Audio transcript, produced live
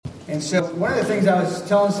And so one of the things I was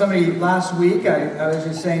telling somebody last week, I was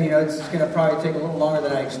just saying, it's going to probably take a little longer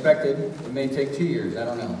than I expected. It may take 2 years, I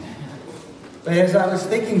don't know. But as I was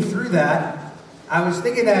thinking through that, I was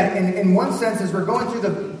thinking that in one sense, as we're going through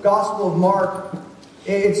the Gospel of Mark,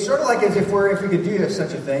 it's sort of like as if we could do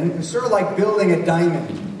such a thing, it's sort of like building a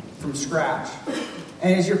diamond from scratch.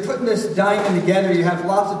 And as you're putting this diamond together, you have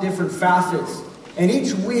lots of different facets. And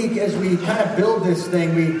each week, as we kind of build this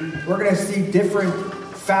thing, we're going to see different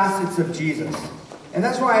facets of Jesus. And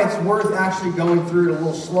that's why it's worth actually going through it a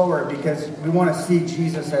little slower, because we want to see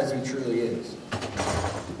Jesus as he truly is.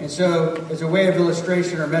 And so, as a way of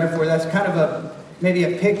illustration or metaphor, that's kind of maybe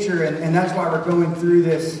a picture, and that's why we're going through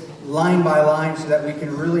this line by line, so that we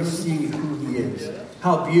can really see who he is,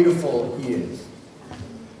 how beautiful he is.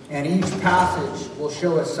 And each passage will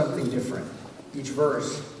show us something different. Each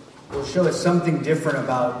verse will show us something different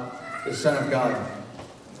about the Son of God.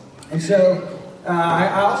 And so,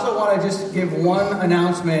 I also want to just give one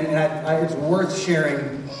announcement, and it's worth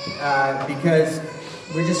sharing, because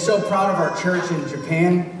we're just so proud of our church in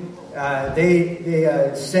Japan.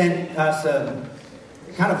 They sent us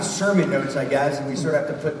kind of sermon notes, I guess, and we sort of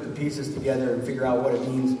have to put the pieces together and figure out what it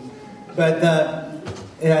means. But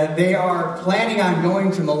they are planning on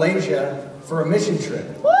going to Malaysia for a mission trip,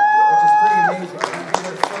 which is pretty amazing. It's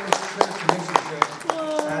their first church mission trip,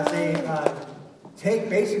 as they take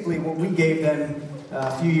basically what we gave them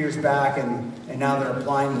a few years back, and now they're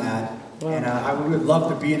applying that. And we would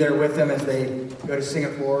love to be there with them as they go to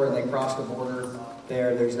Singapore and they cross the border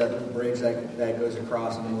there. There's that little bridge that goes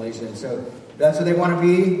across in Malaysia. And so that's where they want to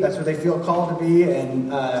be. That's where they feel called to be.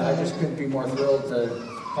 And I just couldn't be more thrilled to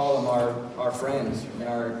call them our friends in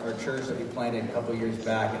our church that we planted a couple years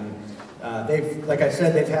back. And they've, like I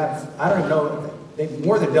said, they've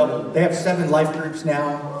more than doubled. They have 7 life groups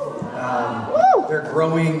now. They're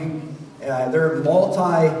growing. They're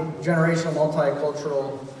multi-generational,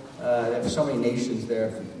 multicultural. They have so many nations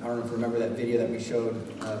there. I don't know if you remember that video that we showed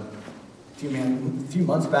a few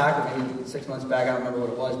months back, or maybe 6 months back. I don't remember what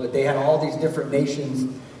it was, but they had all these different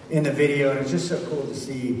nations in the video, and it's just so cool to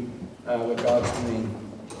see what God's doing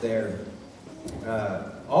there.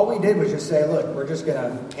 All we did was just say, look, we're just going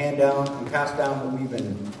to hand down and pass down what we've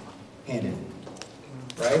been handed.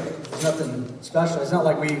 Right? There's nothing special. It's not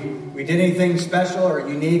like we did anything special or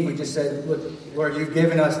unique. We just said, look, Lord, you've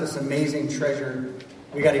given us this amazing treasure.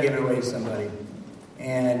 We got to give it away to somebody.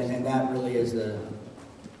 And that really is the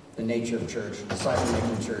nature of church,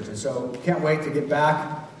 disciple-making church. And so can't wait to get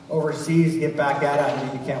back overseas, get back at it. I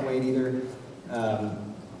know you can't wait either.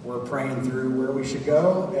 We're praying through where we should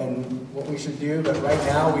go and what we should do. But right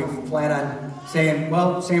now we plan on saying,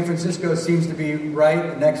 well, San Francisco seems to be right,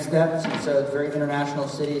 the next step. It's a very international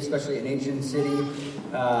city, especially an Asian city,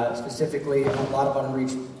 specifically a lot of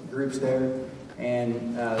unreached groups there.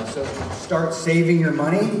 And so start saving your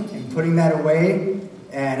money and putting that away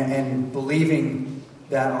and believing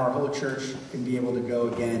that our whole church can be able to go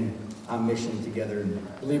again on mission together.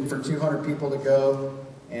 And believing for 200 people to go.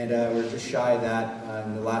 And we're just shy of that.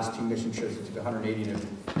 In the last 2 mission trips, we took 180 to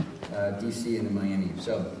D.C. and to Miami.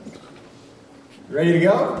 So, you ready to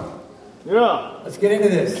go? Yeah. Let's get into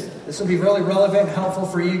this. This will be really relevant and helpful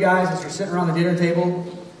for you guys as you're sitting around the dinner table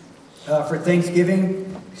for Thanksgiving.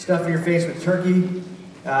 Stuff your face with turkey.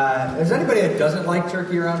 Is anybody that doesn't like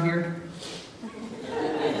turkey around here?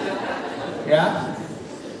 Yeah?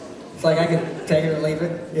 It's like I can take it or leave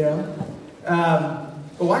it,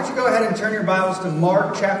 But why don't you go ahead and turn your Bibles to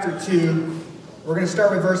Mark chapter 2. We're going to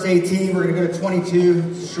start with verse 18. We're going to go to 22.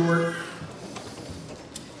 It's short.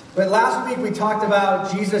 But last week we talked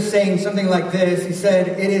about Jesus saying something like this. He said,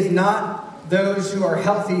 "It is not those who are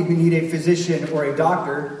healthy who need a physician or a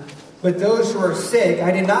doctor, but those who are sick.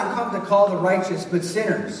 I did not come to call the righteous, but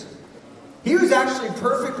sinners." He was actually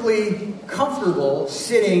perfectly comfortable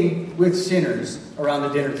sitting with sinners around the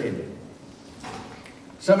dinner table.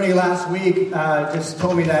 Somebody last week just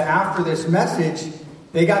told me that after this message,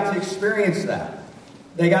 they got to experience that.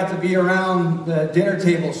 They got to be around the dinner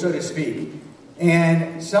table, so to speak.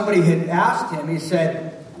 And somebody had asked him, he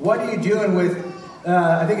said, "What are you doing with,"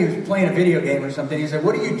 I think he was playing a video game or something. He said,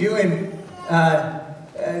 "What are you doing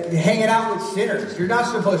hanging out with sinners? You're not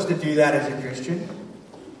supposed to do that as a Christian."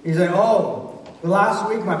 He said, "Oh, the last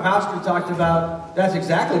week my pastor talked about that's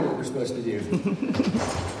exactly what we're supposed to do."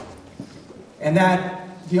 And that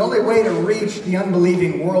the only way to reach the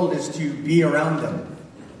unbelieving world is to be around them.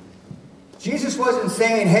 Jesus wasn't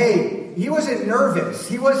saying, hey, he wasn't nervous.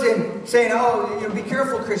 He wasn't saying, be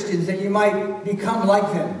careful, Christians, that you might become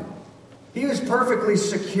like them. He was perfectly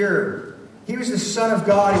secure. He was the Son of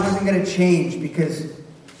God. He wasn't going to change because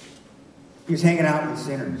he was hanging out with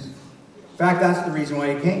sinners. In fact, that's the reason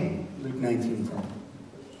why he came, Luke 19:10.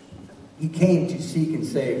 He came to seek and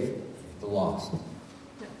save the lost.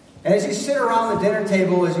 And as you sit around the dinner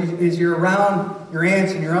table, as you're around your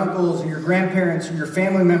aunts and your uncles and your grandparents or your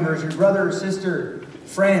family members, your brother or sister,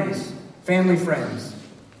 friends, family friends,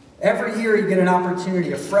 every year you get an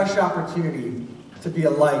opportunity, a fresh opportunity to be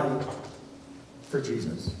a light for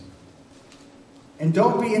Jesus. And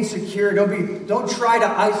don't be insecure. Don't try to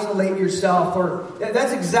isolate yourself. Or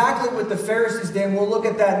that's exactly what the Pharisees did. And we'll look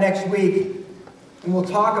at that next week. And we'll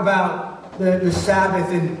talk about the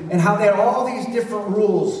Sabbath and how they had all these different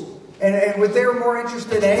rules. And what they were more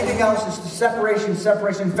interested in anything else is the separation.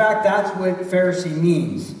 In fact, that's what Pharisee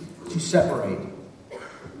means, to separate.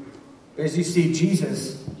 As you see,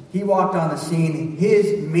 Jesus, he walked on the scene.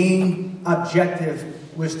 His main objective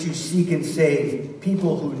was to seek and save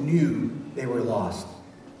people who knew they were lost.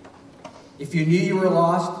 If you knew you were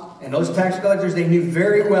lost, and those tax collectors, they knew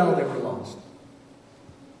very well they were lost.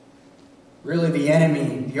 Really, the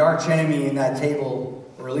enemy, the arch enemy in that table,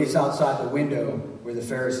 or at least outside the window, were the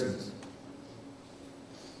Pharisees.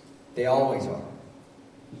 They always are.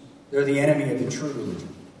 They're the enemy of the true religion.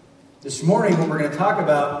 This morning, what we're going to talk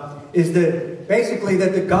about is that basically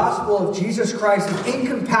that the gospel of Jesus Christ is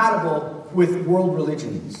incompatible with world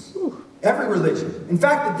religions. Every religion. In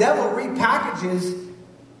fact, the devil repackages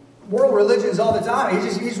world religions all the time.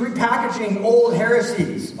 He's repackaging old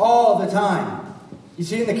heresies all the time. You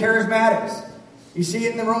see it in the Charismatics. You see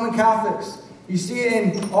it in the Roman Catholics. You see it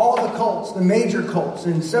in all the cults, the major cults,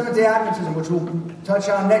 in Seventh-day Adventism, which we'll touch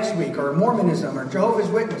on next week, or Mormonism, or Jehovah's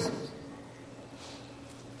Witnesses.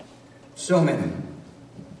 So many.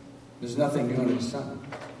 There's nothing new under the sun.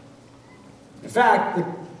 In fact, the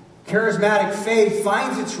charismatic faith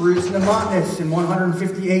finds its roots in the Montanus in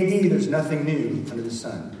 150 AD. There's nothing new under the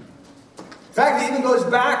sun. In fact, it even goes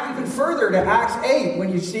back even further to Acts 8,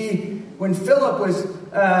 when you see when Philip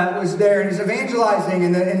was there and he's evangelizing,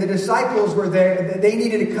 and the disciples were there. They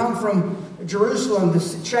needed to come from Jerusalem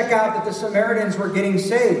to check out that the Samaritans were getting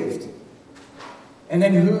saved. And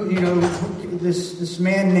then this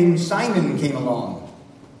man named Simon came along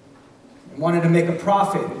and wanted to make a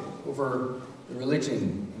profit over the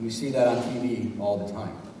religion. And we see that on TV all the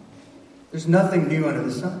time. There's nothing new under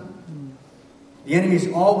the sun. The enemy is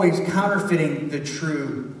always counterfeiting the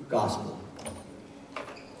true gospel.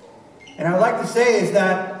 And I would like to say is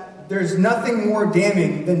that there's nothing more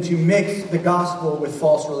damning than to mix the gospel with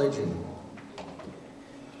false religion.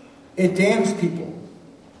 It damns people.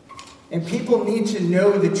 And people need to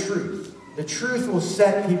know the truth. The truth will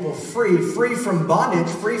set people free from bondage,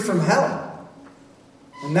 free from hell.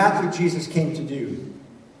 And that's what Jesus came to do.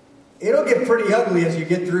 It'll get pretty ugly as you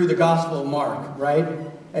get through the Gospel of Mark, right?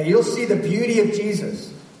 And you'll see the beauty of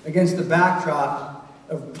Jesus against the backdrop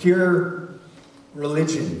of pure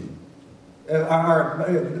religion.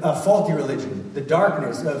 Or faulty religion. The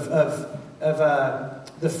darkness of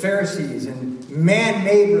the Pharisees and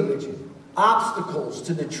man-made religion. Obstacles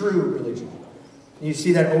to the true religion. And you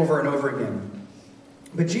see that over and over again.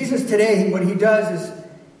 But Jesus today, what he does is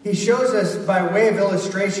he shows us by way of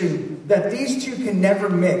illustration that these two can never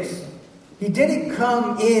mix. He didn't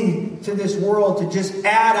come into this world to just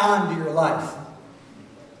add on to your life.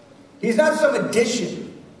 He's not some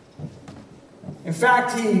addition. In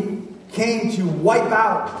fact, he came to wipe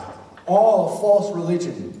out all false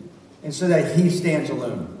religion, and so that he stands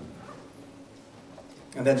alone.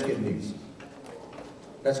 And that's good news.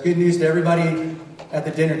 That's good news to everybody at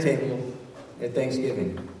the dinner table at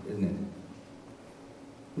Thanksgiving, isn't it?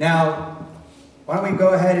 Now, why don't we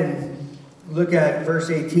go ahead and look at verse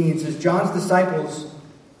 18. It says, John's disciples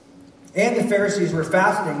and the Pharisees were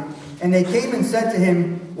fasting, and they came and said to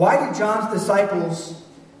him, why do John's disciples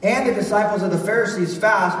and the disciples of the Pharisees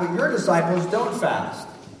fast, but your disciples don't fast?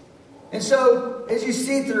 And so, as you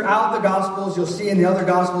see throughout the Gospels, you'll see in the other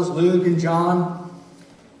Gospels, Luke and John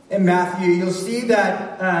and Matthew, you'll see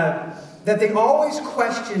that they always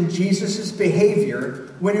question Jesus' behavior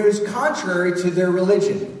when it was contrary to their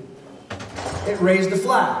religion. It raised the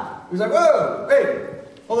flag. It was like, whoa, wait,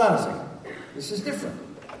 hold on a second. This is different.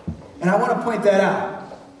 And I want to point that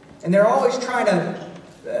out. And they're always trying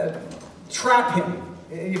to trap him.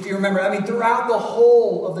 If you remember, throughout the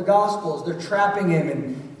whole of the Gospels, they're trapping him.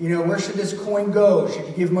 And, where should this coin go? Should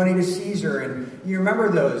you give money to Caesar? And you remember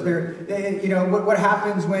those. What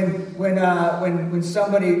happens when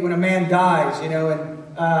a man dies,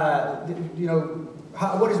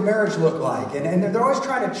 what does marriage look like? And they're always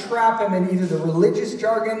trying to trap him in either the religious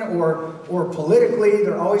jargon or politically.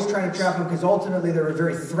 They're always trying to trap him because ultimately they were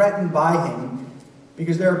very threatened by him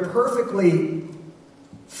because they're perfectly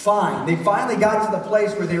fine. They finally got to the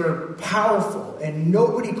place where they were powerful and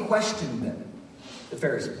nobody questioned them, the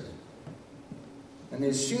Pharisees. And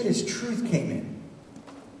as soon as truth came in,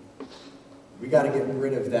 we got to get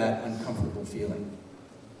rid of that uncomfortable feeling.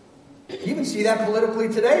 You even see that politically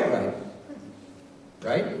today, right?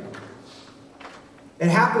 Right? It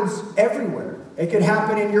happens everywhere. It could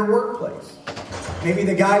happen in your workplace. Maybe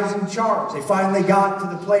the guys in charge, they finally got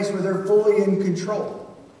to the place where they're fully in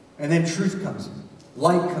control. And then truth comes in.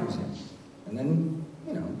 Light comes in. And then,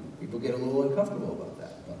 people get a little uncomfortable about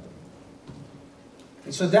that.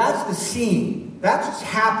 And so that's the scene. That's what's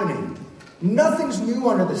happening. Nothing's new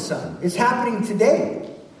under the sun. It's happening today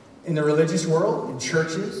in the religious world, in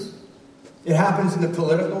churches. It happens in the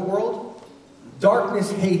political world.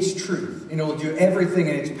 Darkness hates truth, and it will do everything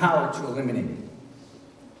in its power to eliminate it.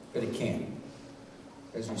 But it can't,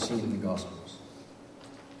 as we've seen in the Gospels.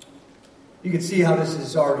 You can see how this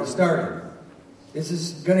has already started. This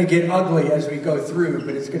is going to get ugly as we go through,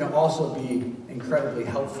 but it's going to also be incredibly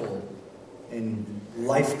helpful and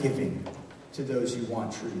life-giving to those who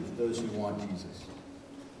want truth, those who want Jesus.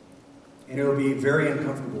 And it will be very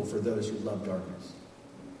uncomfortable for those who love darkness.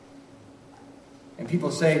 And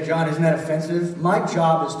people say, John, isn't that offensive? My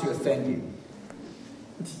job is to offend you.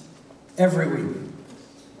 Every week.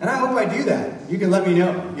 And I hope I do that. You can let me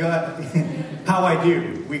know how I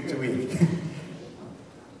do week to week.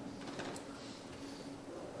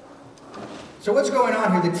 So what's going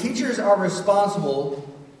on here? The teachers are responsible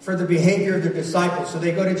for the behavior of their disciples. So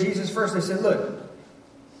they go to Jesus first. They said, look,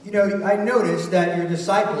 I noticed that your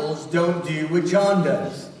disciples don't do what John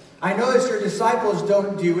does. I noticed your disciples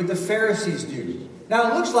don't do what the Pharisees do.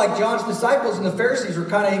 Now, it looks like John's disciples and the Pharisees were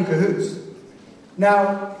kind of in cahoots.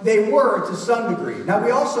 Now, they were to some degree. Now,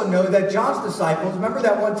 we also know that John's disciples, remember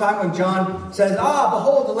that one time when John says,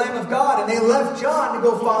 behold, the Lamb of God, and they left John to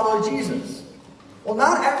go follow Jesus. Well,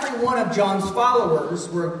 not every one of John's followers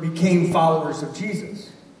became followers of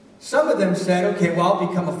Jesus. Some of them said, okay, well, I'll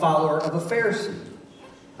become a follower of a Pharisee.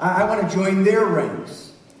 I want to join their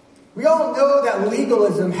ranks. We all know that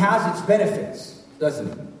legalism has its benefits, doesn't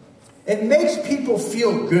it? It makes people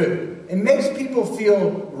feel good. It makes people feel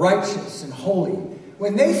righteous and holy.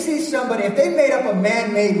 When they see somebody, if they made up a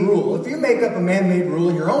man-made rule, if you make up a man-made rule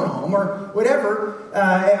in your own home or whatever,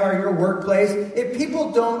 or your workplace, if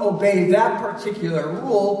people don't obey that particular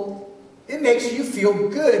rule, it makes you feel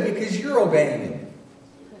good because you're obeying it.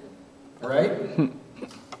 All right?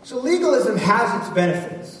 So legalism has its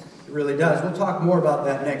benefits. It really does. We'll talk more about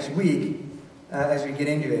that next week as we get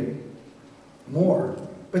into it more.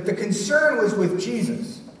 But the concern was with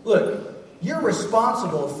Jesus. Look, you're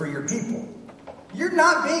responsible for your people. You're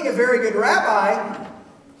not being a very good rabbi,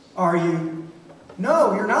 are you?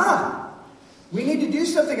 No, you're not. We need to do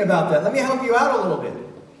something about that. Let me help you out a little bit.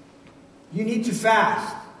 You need to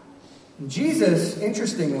fast. Jesus,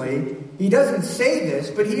 interestingly, he doesn't say this,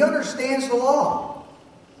 but he understands the law.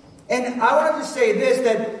 And I want to just say this,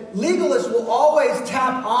 that legalists will always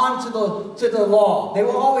tap on to the law. They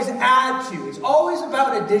will always add to. It's always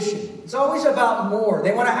about addition. It's always about more.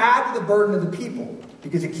 They want to add to the burden of the people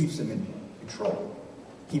because it keeps them in control.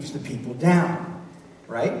 Keeps the people down.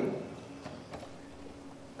 Right?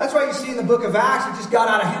 That's why you see in the book of Acts, it just got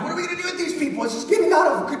out of hand. What are we going to do with these people? It's just getting out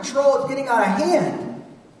of control. It's getting out of hand.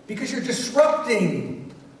 Because you're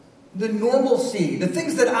disrupting the normalcy, the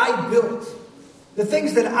things that I built. The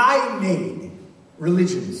things that I made,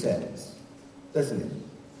 religion says, doesn't it?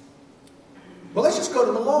 Well, let's just go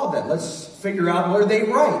to the law then. Let's figure out, were they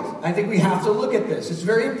right? I think we have to look at this. It's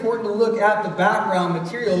very important to look at the background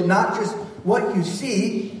material, not just what you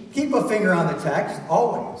see. Keep a finger on the text,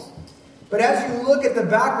 always. But as you look at the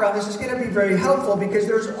background, this is going to be very helpful because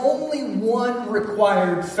there's only one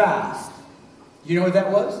required fast. You know what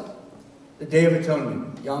that was? The Day of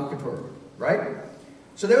Atonement, Yom Kippur, right?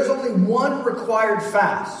 So there's only one required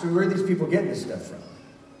fast. So where are these people getting this stuff from?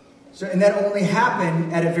 And that only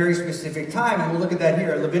happened at a very specific time. And we'll look at that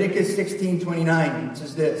here. Leviticus 16:29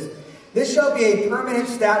 says this. This shall be a permanent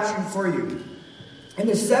statute for you. In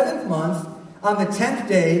the 7th month, on the 10th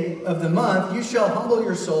day of the month, you shall humble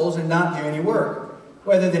your souls and not do any work,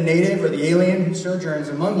 whether the native or the alien who sojourns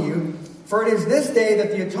among you. For it is this day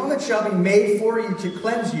that the atonement shall be made for you to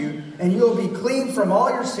cleanse you, and you will be clean from all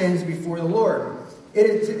your sins before the Lord. It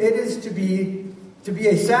is to be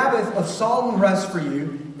a Sabbath of solemn rest for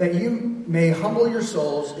you, that you may humble your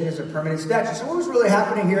souls. It is a permanent statute. So what was really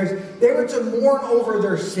happening here is they were to mourn over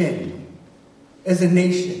their sin as a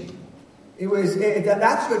nation.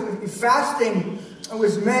 That's what fasting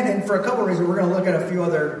was meant, and for a couple of reasons. We're going to look at a few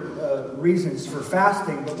other reasons for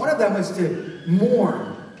fasting, but one of them was to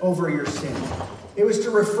mourn over your sin. It was to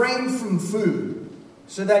refrain from food.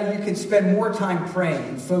 so that you can spend more time praying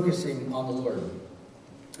and focusing on the Lord.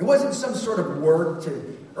 It wasn't some sort of work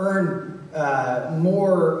to earn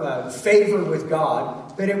more favor with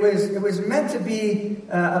God, but it was meant to be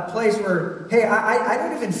a place where, hey, I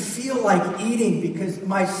don't even feel like eating because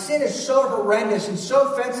my sin is so horrendous and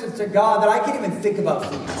so offensive to God that I can't even think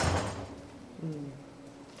about food.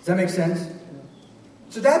 Does that make sense?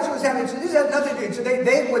 So that's what's happening. So this has nothing to do. So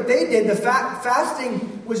what they did, the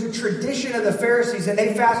fasting was a tradition of the Pharisees, and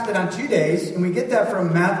they fasted on 2 days. And we get that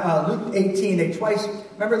from Luke 18.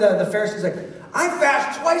 Remember the Pharisees like, I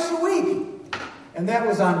fast twice a week. And that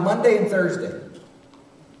was on Monday and Thursday.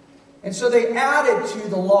 And so they added to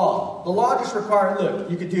the law. The law just required,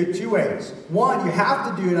 look, you could do it 2 ways. One, you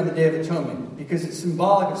have to do it on the Day of Atonement because it's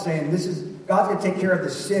symbolic of saying God's going to take care of the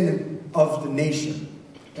sin of the nation.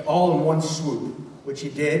 All in one swoop, which he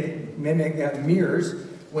did, mirrors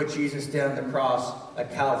what Jesus did on the cross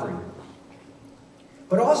at Calvary.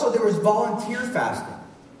 But also there was volunteer fasting.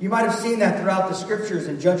 You might have seen that throughout the scriptures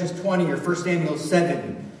in Judges 20 or 1 Samuel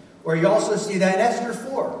 7, where you also see that in Esther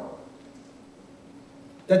 4.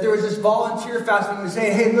 That there was this volunteer fasting that was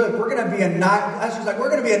saying, hey, look, we're going to be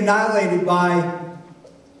annihilated by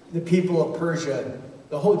the people of Persia.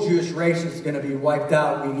 The whole Jewish race is going to be wiped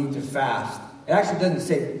out. We need to fast. It actually doesn't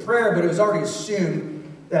say prayer, but it was already assumed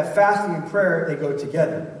that fasting and prayer, they go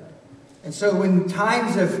together. And so when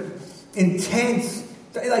times of intense,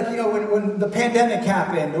 like, when the pandemic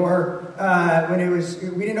happened, or when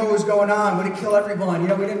we didn't know what was going on, would it kill everyone?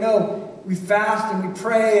 We didn't know. We fast and we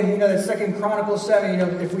pray, and that 2 Chronicles 7,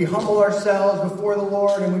 if we humble ourselves before the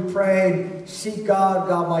Lord and we pray and seek God,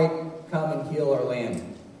 God might come and heal our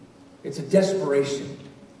land. It's a desperation.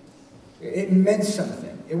 It meant something.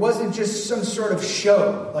 It wasn't just some sort of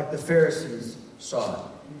show like the Pharisees saw it.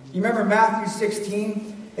 You remember Matthew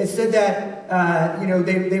 16? It said that,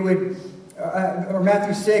 they would, or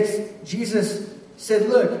Matthew 6, Jesus said,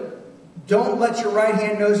 look, don't let your right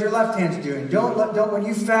hand know what your left hand's doing. Don't when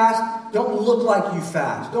you fast, don't look like you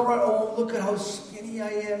fast. Don't run, oh, look at how skinny I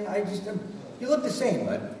am. You look the same,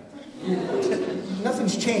 bud.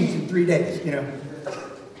 Nothing's changed in 3 days,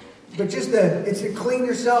 But it's to clean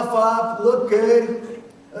yourself up, look good,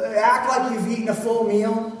 act like you've eaten a full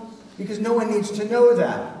meal, because no one needs to know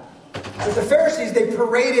that. But the Pharisees, they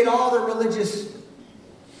paraded all the religious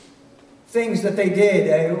things that they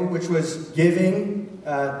did, which was giving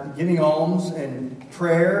alms and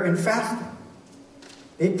prayer and fasting.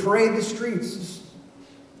 They parade the streets.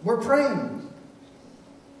 We're praying.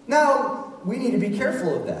 Now, we need to be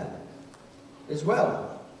careful of that as well.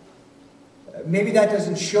 Maybe that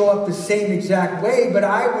doesn't show up the same exact way, but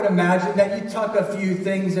I would imagine that you tuck a few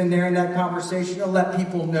things in there in that conversation to let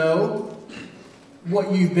people know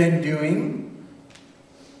what you've been doing.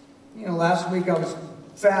 Last week I was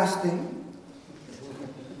fasting.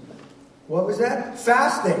 What was that?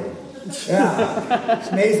 Fasting. Yeah, it's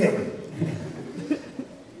amazing.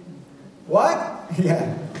 What?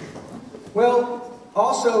 Yeah. Well,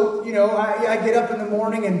 also, I get up in the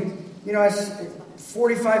morning and,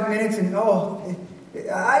 45 minutes and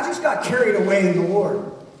I just got carried away in the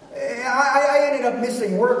Lord. I ended up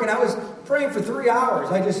missing work and I was praying for 3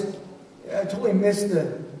 hours. I totally missed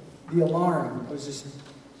the alarm.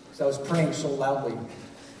 Because I was praying so loudly.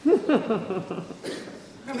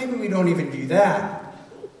 Maybe we don't even do that.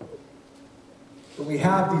 But we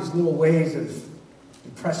have these little ways of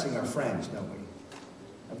impressing our friends, don't we?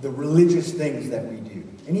 Of the religious things that we do.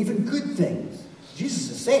 And even good things. Jesus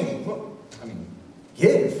is saying,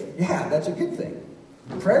 give. Yeah, that's a good thing.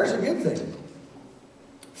 Prayer is a good thing.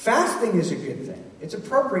 Fasting is a good thing. It's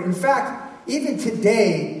appropriate. In fact, even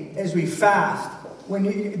today, as we fast,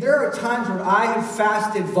 there are times when I have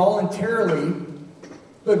fasted voluntarily,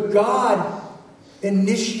 but God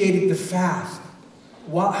initiated the fast.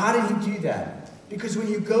 How did He do that? Because when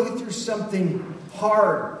you go through something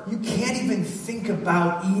hard, you can't even think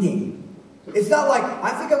about eating. It's not like,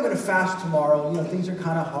 I think I'm going to fast tomorrow. Things are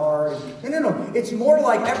kind of hard. No. It's more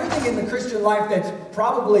like everything in the Christian life that's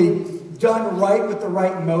probably done right with the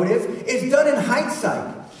right motive is done in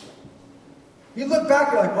hindsight. You look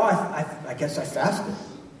back, you're like, I guess I fasted.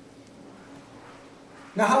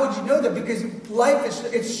 Now, how would you know that? Because life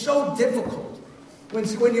it's so difficult.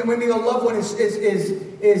 When your loved one is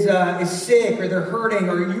sick, or they're hurting,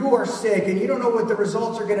 or you are sick, and you don't know what the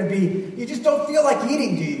results are going to be, you just don't feel like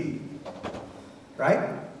eating, do you?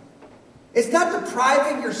 Right? It's not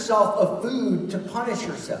depriving yourself of food to punish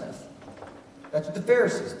yourself. That's what the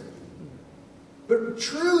Pharisees did. But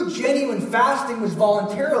true, genuine fasting was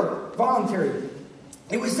voluntary.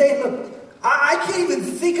 It was saying, look, I can't even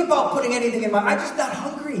think about putting anything in I'm just not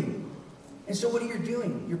hungry. And so what are you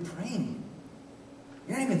doing? You're praying.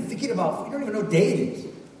 You're not even thinking about, you don't even know day it is.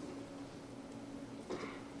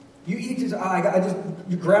 You eat this,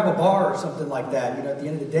 you grab a bar or something like that. At the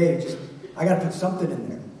end of the day, I got to put something in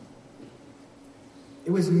there.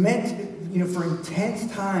 It was meant, for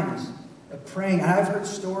intense times of praying. And I've heard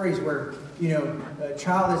stories where, a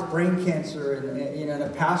child has brain cancer, and a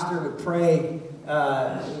pastor would pray.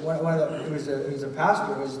 It was a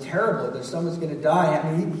pastor. It was terrible that someone's going to die.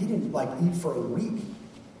 I mean, he didn't eat for a week.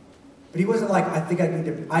 But he wasn't like, I think I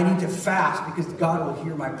need to fast because God will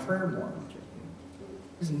hear my prayer more.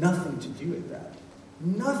 There's nothing to do with that.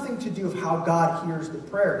 Nothing to do with how God hears the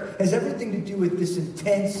prayer. It has everything to do with this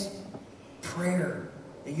intense prayer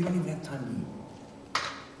that you don't even have time to eat.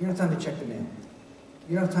 You don't have time to check the mail.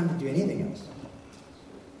 You don't have time to do anything else.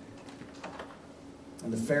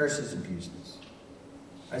 And the Pharisees abused this.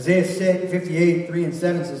 Isaiah 58, 3 and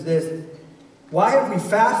 7 says this: why have we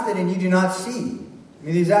fasted and you do not see? I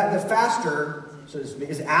mean, the faster, so to speak,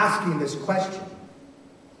 is asking this question.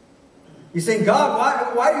 He's saying,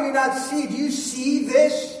 God, why do you not see? Do you see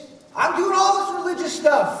this? I'm doing all this religious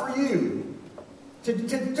stuff for you.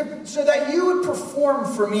 So that you would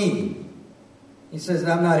perform for me. He says,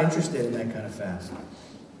 I'm not interested in that kind of fast.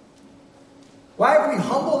 Why have we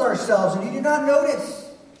humbled ourselves and you do not notice?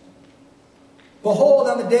 Behold,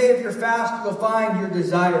 on the day of your fast, you'll find your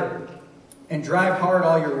desire and drive hard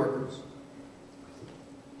all your workers.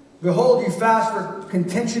 Behold, you fast for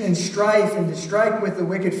contention and strife and to strike with a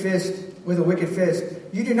wicked fist.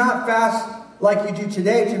 You do not fast like you do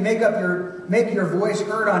today to make your voice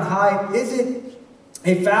heard on high. Is it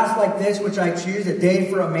a fast like this which I choose, a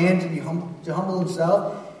day for a man to humble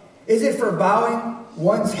himself? Is it for bowing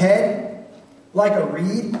one's head like a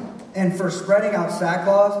reed and for spreading out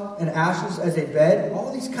sackcloth and ashes as a bed?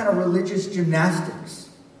 All these kind of religious gymnastics.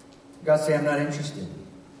 God say, I'm not interested.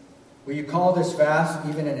 Will you call this fast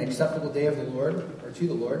even an acceptable day of the Lord, or to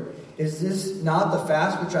the Lord? Is this not the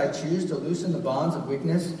fast which I choose to loosen the bonds of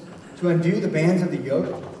weakness, to undo the bands of the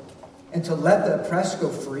yoke, and to let the oppressed go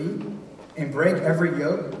free, and break every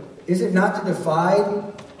yoke? Is it not to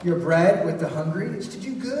divide your bread with the hungry? It's to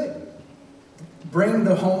do good. Bring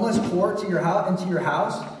the homeless poor to your house, into your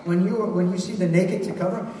house. When you see the naked, to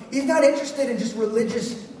cover them. He's not interested in just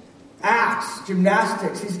religious acts,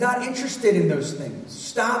 gymnastics. He's not interested in those things.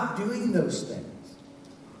 Stop doing those things.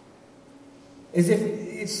 As if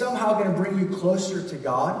it's somehow going to bring you closer to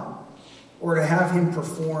God, or to have him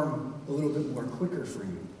perform a little bit more quicker for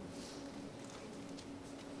you.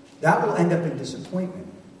 That will end up in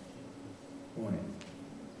disappointment, won't it?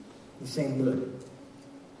 He's saying, look,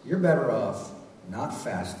 you're better off not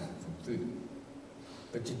fasting from food,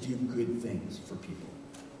 but to do good things for people.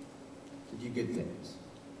 To do good things.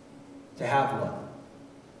 To have what?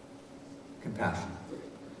 Compassion.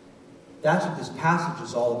 That's what this passage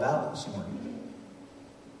is all about this morning.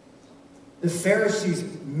 The Pharisees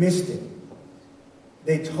missed it.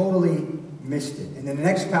 They totally missed it. And in the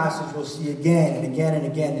next passage, we'll see again and again and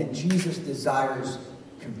again that Jesus desires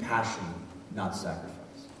compassion, not sacrifice.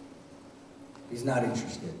 He's not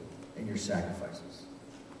interested in your sacrifices.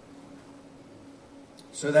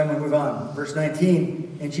 So then we move on. Verse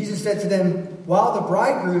 19. And Jesus said to them, while the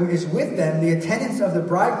bridegroom is with them, the attendants of the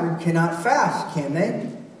bridegroom cannot fast, can they?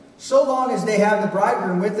 So long as they have the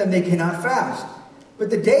bridegroom with them, they cannot fast. But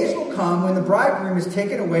the days will come when the bridegroom is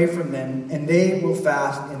taken away from them, and they will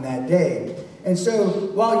fast in that day. And so,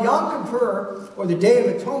 while Yom Kippur, or the Day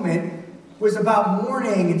of Atonement, was about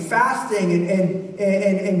mourning and fasting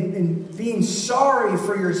and being sorry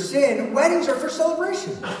for your sin, weddings are for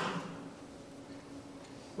celebration.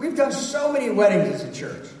 We've done so many weddings as a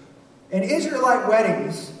church. And Israelite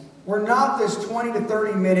weddings were not this 20 to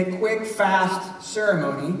 30 minute quick, fast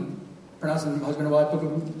ceremony. Pronouncing husband and wife,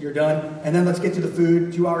 you're done. And then let's get to the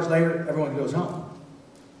food. 2 hours later, everyone goes home.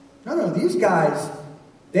 No, these guys,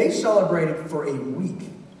 they celebrated for a week.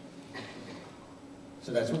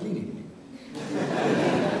 So that's what we need to do.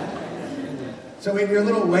 So in your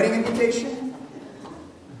little wedding invitation,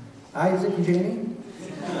 Isaac and Jamie,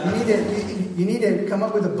 you need to come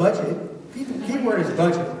up with a budget. Key word is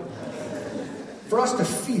budget. For us to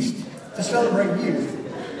feast, to celebrate you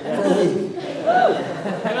for a week.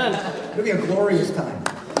 It'll be a glorious time.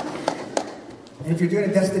 And if you're doing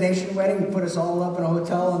a destination wedding, you put us all up in a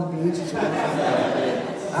hotel on the beach.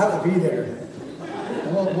 I will be there.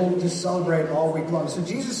 And we'll just celebrate all week long. So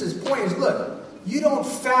Jesus' point is, look, you don't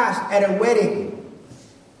fast at a wedding.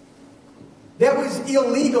 That was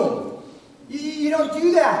illegal. You don't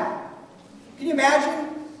do that. Can you imagine?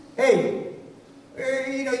 Hey,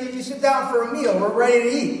 you sit down for a meal. We're ready to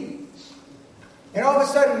eat. And all of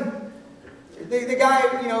a sudden, The guy,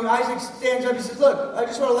 Isaac stands up and says, look, I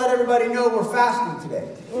just want to let everybody know we're fasting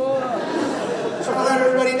today. Just want to let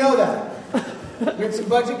everybody know that. We had some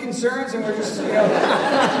budget concerns and we're just,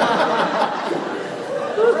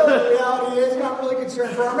 Really, the reality is, I'm not really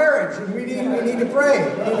concerned for our marriage. And we need to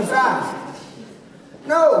pray. We need to fast.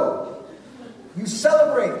 No. You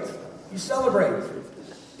celebrate. You celebrate.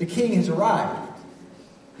 The king has arrived.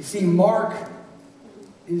 You see, Mark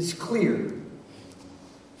is clear.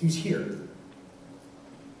 He's here.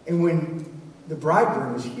 And when the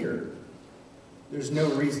bridegroom is here, there's no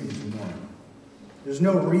reason to mourn. There's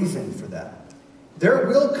no reason for that. There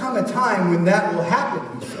will come a time when that will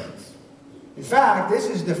happen, he says. In fact, this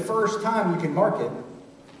is the first time, you can mark it,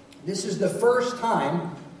 this is the first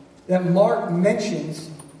time that Mark mentions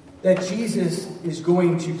that Jesus is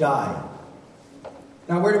going to die.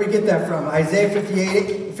 Now, where do we get that from? Isaiah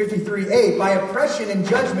 53:8. By oppression and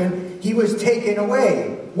judgment, he was taken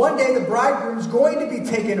away. One day the bridegroom's going to be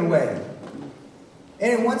taken away.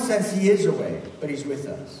 And in one sense, he is away, but he's with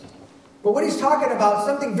us. But what he's talking about,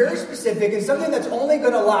 something very specific and something that's only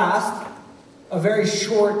going to last a very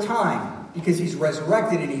short time because he's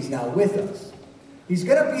resurrected and he's now with us. He's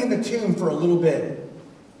going to be in the tomb for a little bit,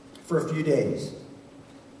 for a few days.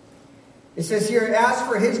 It says here, as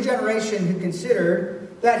for his generation who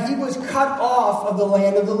considered that he was cut off of the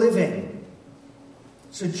land of the living.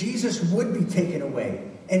 So Jesus would be taken away.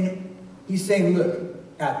 And he's saying, look,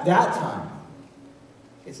 at that time,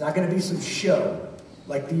 it's not going to be some show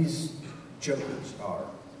like these jokers are.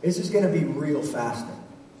 This is going to be real fasting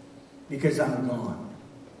because I'm gone.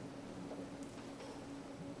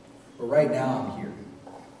 But right now I'm here.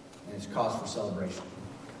 And it's cause for celebration.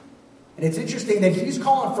 And it's interesting that he's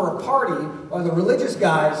calling for a party while the religious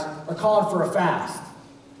guys are calling for a fast.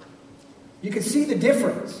 You can see the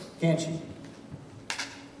difference, can't you?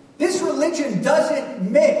 This religion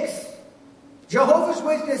doesn't mix. Jehovah's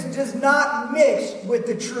Witness does not mix with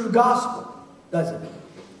the true gospel, does it?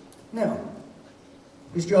 No.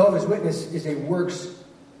 Because Jehovah's Witness is a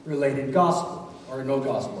works-related gospel, or no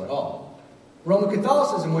gospel at all. Roman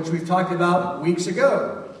Catholicism, which we've talked about weeks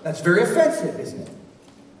ago, that's very offensive, isn't it?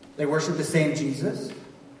 They worship the same Jesus,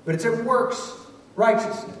 but it's a works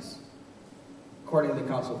righteousness, according to the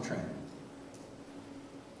Council of Trent.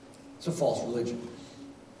 It's a false religion.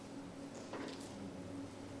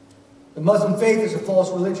 The Muslim faith is a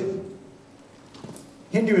false religion.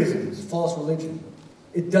 Hinduism is a false religion.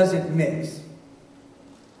 It doesn't mix.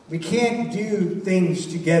 We can't do things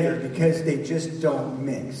together because they just don't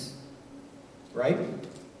mix. Right?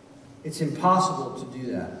 It's impossible to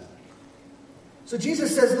do that. So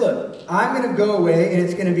Jesus says, look, I'm going to go away and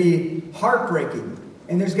it's going to be heartbreaking.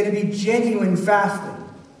 And there's going to be genuine fasting.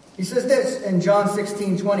 He says this in John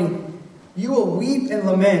 16:20. You will weep and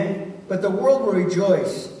lament, but the world will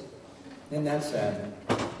rejoice. Isn't that sad?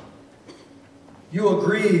 You will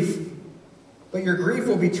grieve, but your grief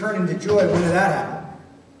will be turned into joy. When did that happen?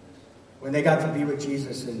 When they got to be with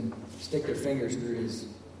Jesus and stick their fingers through his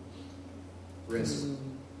wrists.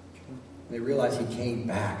 They realized he came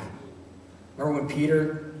back. Remember when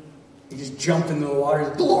Peter, he just jumped into the water. He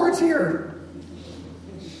said, the Lord's here.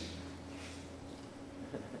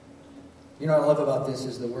 You know what I love about this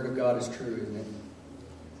is the word of God is true, isn't it?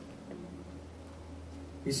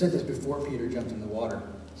 He said this before Peter jumped in the water.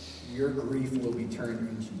 Your grief will be turned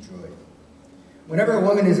into joy. Whenever a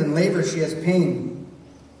woman is in labor, she has pain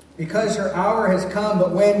because her hour has come.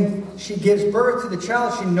 But when she gives birth to the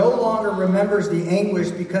child, she no longer remembers the anguish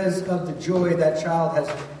because of the joy that child has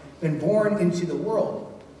been born into the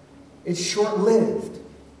world. It's short-lived.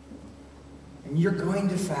 And you're going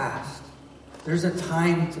to fast. There's a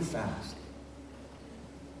time to fast.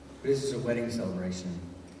 But this is a wedding celebration.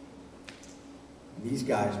 And these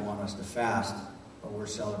guys want us to fast, or we're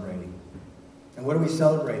celebrating. And what are we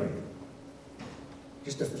celebrating?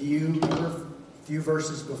 Just a few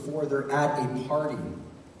verses before, they're at a party,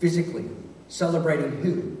 physically, celebrating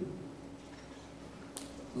who?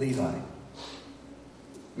 Levi.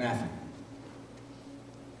 Matthew.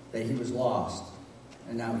 That he was lost,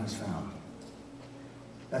 and now he's found.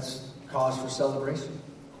 That's cause for celebration.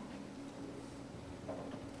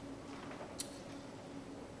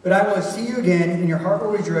 But I will see you again, and your heart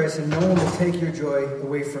will rejoice, and no one will take your joy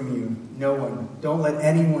away from you. No one. Don't let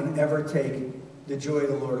anyone ever take the joy of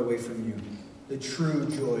the Lord away from you. The true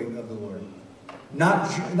joy of the Lord. Not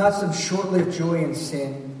some short-lived joy in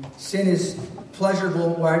sin. Sin is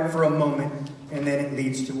pleasurable right for a moment, and then it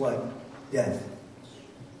leads to what? Death.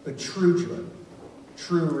 But true joy.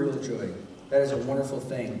 True, real joy. That is a wonderful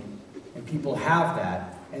thing. And people have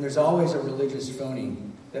that. And there's always a religious phony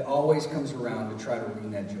that always comes around to try to ruin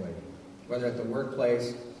that joy. Whether at the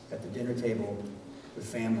workplace, at the dinner table with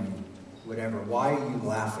family, whatever. Why are you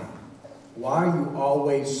laughing? Why are you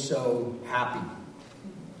always so happy?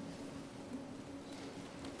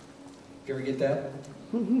 You ever get that?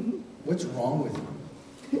 What's wrong with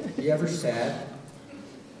you? Are you ever sad?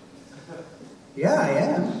 Yeah, I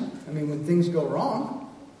am. I mean, when things go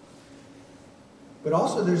wrong. But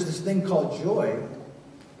also there's this thing called joy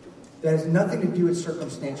that has nothing to do with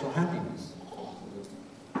circumstantial happiness.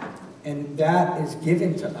 And that is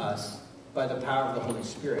given to us by the power of the Holy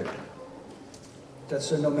Spirit. That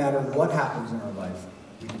so no matter what happens in our life,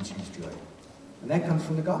 we can choose joy. And that comes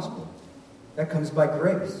from the gospel. That comes by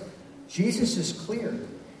grace. Jesus is clear.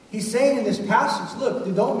 He's saying in this passage,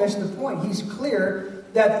 look, don't miss the point. He's clear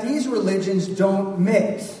that these religions don't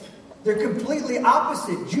mix. They're completely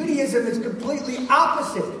opposite. Judaism is completely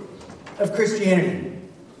opposite of Christianity.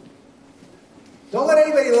 Don't let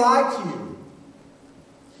anybody lie to you.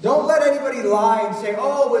 Don't let anybody lie and say,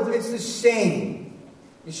 oh, well, it's the same.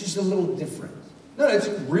 It's just a little different. No, it's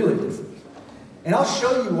really different. And I'll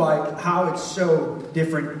show you how it's so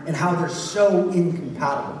different and how they're so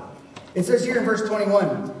incompatible. It says here in verse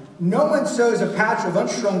 21, no one sews a patch of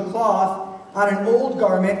unshrunk cloth on an old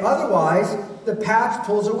garment, otherwise the patch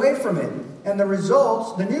pulls away from it. And the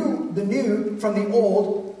results, the new from the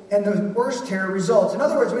old, and the worst tear results. In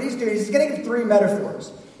other words, what he's doing is he's getting three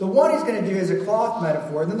metaphors. The one he's going to do is a cloth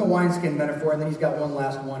metaphor, then the wineskin metaphor, and then he's got one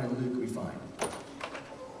last one in Luke we find.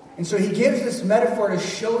 And so he gives this metaphor to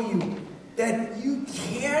show you that you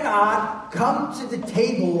cannot come to the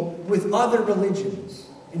table with other religions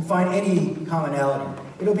and find any commonality.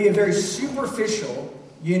 It'll be a very superficial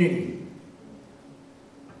unity.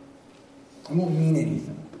 It won't mean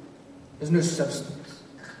anything. There's no substance.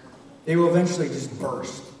 They will eventually just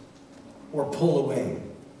burst or pull away.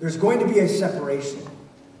 There's going to be a separation.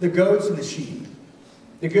 The goats and the sheep.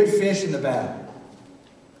 The good fish and the bad.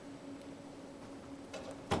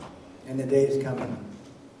 And the day is coming.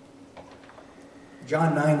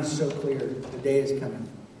 John 9 is so clear. The day is coming.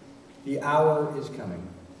 The hour is coming.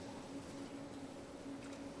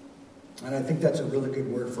 And I think that's a really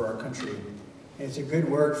good word for our country. And it's a good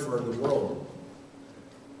word for the world.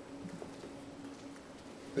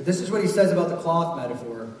 But this is what he says about the cloth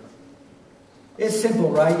metaphor. It's simple,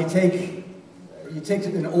 right? You take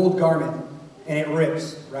an old garment and it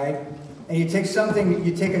rips, right? And you take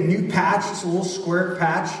a new patch, it's a little square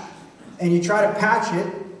patch, and you try to patch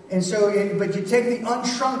it. And so, but you take the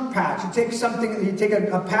unshrunk patch. You take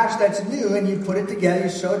a patch that's new and you put it together, you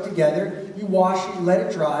sew it together, you wash it, you let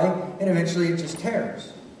it dry, and eventually it just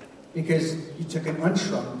tears. Because you took an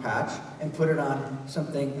unshrunk patch and put it on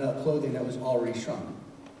clothing that was already shrunk.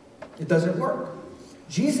 It doesn't work.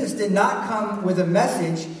 Jesus did not come with a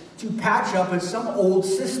message to patch up some old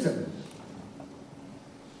system.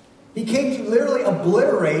 He came to literally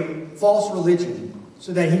obliterate false religion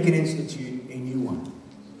so that he could institute a new one.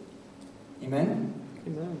 Amen?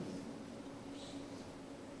 Amen.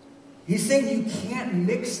 He's saying you can't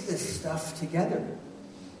mix this stuff together.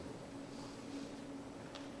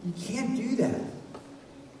 You can't do that.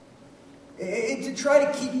 To try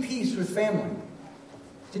to keep peace with family.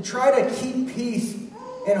 To try to keep peace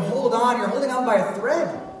and hold on. You're holding on by a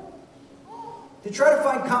thread. To try to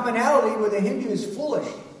find commonality with a Hindu is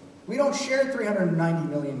foolish. We don't share 390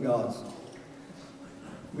 million gods.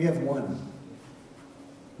 We have one.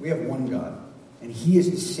 We have one God. And He is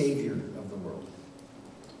the Savior of the world.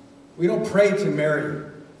 We don't pray to Mary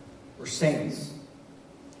or saints.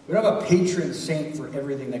 We don't have a patron saint for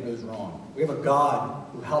everything that goes wrong. We have a God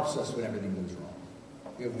who helps us when everything goes wrong.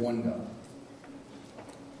 We have one God.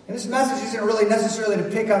 And this message isn't really necessarily to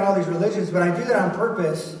pick on all these religions, but I do that on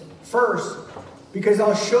purpose first because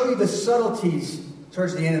I'll show you the subtleties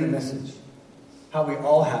towards the end of the message. How we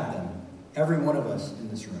all have them. Every one of us in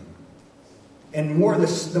this room. And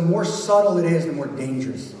the more subtle it is, the more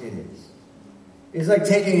dangerous it is. It's like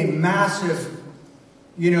taking a massive,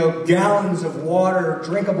 gallons of water,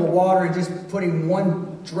 drinkable water, and just putting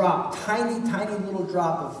one drop, tiny little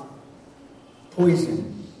drop of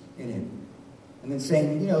poison in it. And then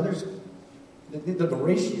saying, there's the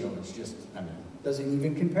ratio is just, doesn't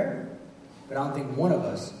even compare. But I don't think one of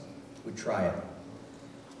us would try it.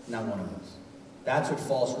 Not one of us. That's what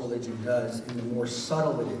false religion does. And the more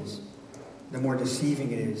subtle it is, the more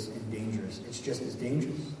deceiving it is and dangerous. It's just as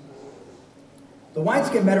dangerous. The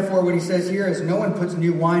wineskin metaphor, what he says here is no one puts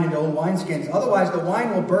new wine into old wineskins. Otherwise, the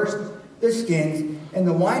wine will burst the skins, and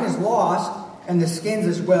the wine is lost, and the skins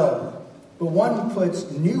as well. But one puts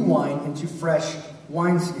new wine into fresh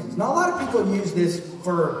wineskins. Now, a lot of people use this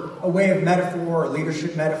for a way of metaphor or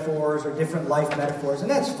leadership metaphors or different life metaphors, and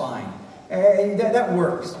that's fine. And that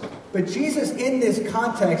works. But Jesus, in this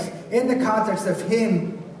context, in the context of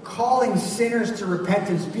him calling sinners to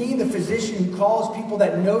repentance, being the physician who calls people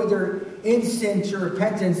that know they're in sin to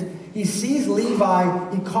repentance, he sees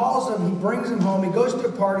Levi, he calls him, he brings him home, he goes to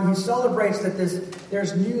a party, he celebrates that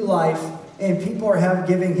there's new life, and people are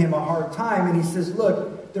giving him a hard time. And he says,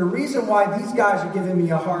 look, the reason why these guys are giving me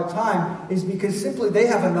a hard time is because simply they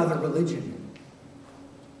have another religion.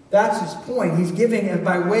 That's his point. He's giving it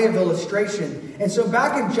by way of illustration. And so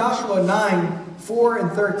back in Joshua 9, 4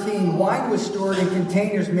 and 13, wine was stored in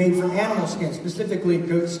containers made from animal skin, specifically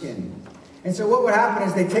goat skin. And so what would happen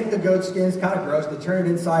is they take the goat skin, it's kind of gross, they turn it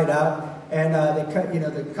inside out, and they cut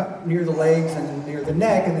near the legs and near the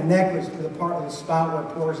neck, and the neck was the part of the spout where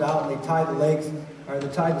it pours out, and they tie the legs, or they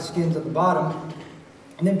tie the skins at the bottom.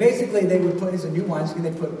 And then basically they would put, as a new wineskin,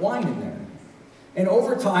 they put wine in there. And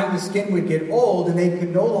over time, the skin would get old, and they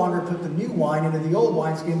could no longer put the new wine into the old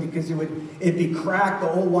wineskin because it'd be cracked.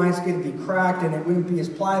 The old wineskin would be cracked, and it wouldn't be as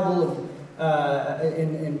pliable. So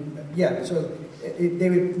it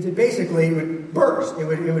would burst. It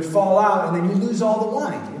would fall out, and then you lose all the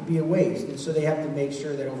wine. It'd be a waste. And so they have to make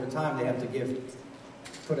sure that over time they have to get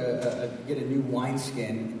a new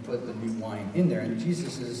wineskin and put the new wine in there. And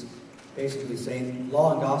Jesus is basically saying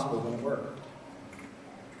law and gospel don't work.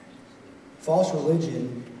 False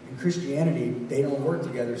religion and Christianity, they don't work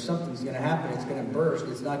together. Something's going to happen. It's going to burst.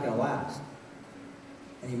 It's not going to last.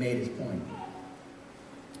 And he made his point.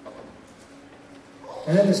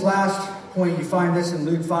 And then this last point, you find this in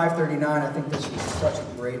Luke 5:39. I think this is such a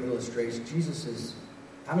great illustration. Jesus is,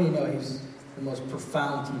 how many know he's the most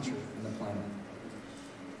profound teacher on the planet?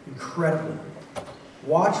 Incredible.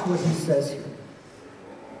 Watch what he says here.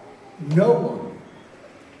 No one,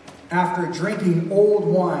 after drinking old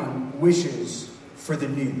wine, wishes for the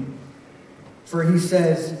new. For he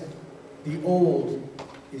says, the old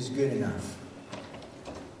is good enough.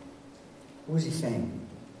 What was he saying?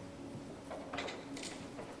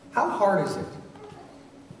 How hard is it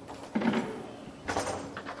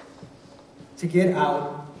to get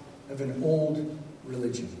out of an old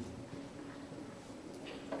religion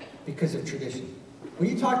because of tradition? When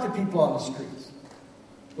you talk to people on the streets,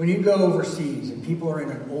 when you go overseas and people are in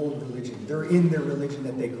an old religion, they're in their religion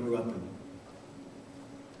that they grew up in.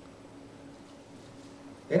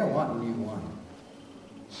 They don't want new wine.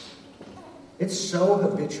 It's so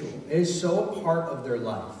habitual. It is so a part of their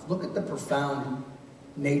life. Look at the profound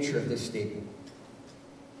nature of this statement.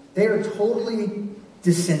 They are totally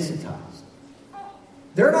desensitized.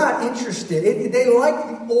 They're not interested. They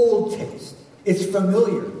like the old taste. It's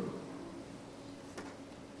familiar.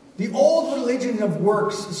 The old religion of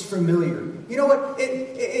works is familiar. You know what?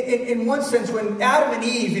 In one sense, when Adam and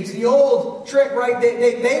Eve, it's the old trick, right?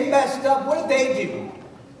 They messed up. What did they do?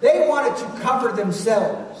 They wanted to cover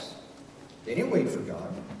themselves. They didn't wait for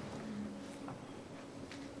God.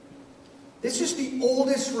 This is the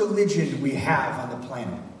oldest religion we have on the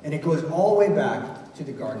planet. And it goes all the way back to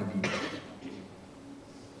the Garden of Eden.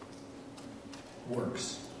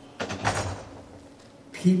 Works.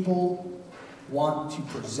 People want to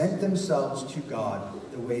present themselves to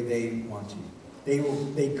God the way they want to.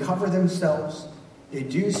 They cover themselves. They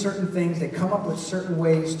do certain things. They come up with certain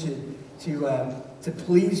ways to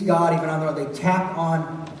please God. Even on their own, they tap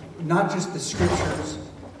on not just the scriptures,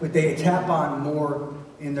 but they tap on more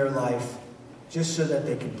in their life just so that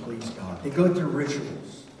they can please God. They go through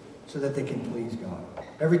rituals so that they can please God.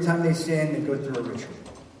 Every time they sin, they go through a ritual.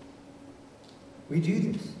 We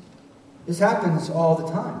do this. This happens all the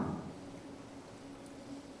time.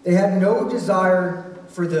 They had no desire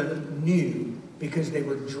for the new because they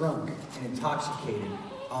were drunk and intoxicated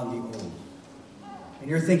on the old. And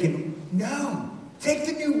you're thinking, no, take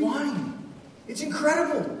the new wine. It's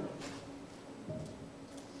incredible.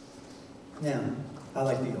 Now, I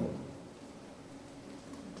like the old.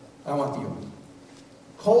 I want the old.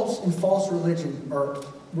 Cults and false religion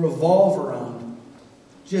revolve around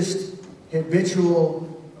just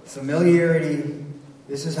habitual familiarity.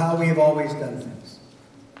 This is how we have always done things.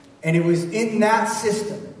 And it was in that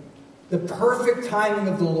system, the perfect timing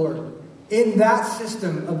of the Lord, in that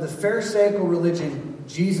system of the Pharisaical religion,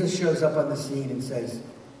 Jesus shows up on the scene and says,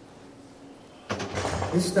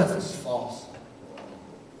 this stuff is false.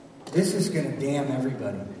 This is going to damn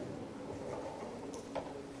everybody.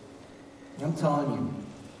 I'm telling you,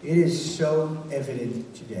 it is so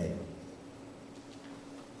evident today.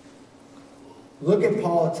 Look at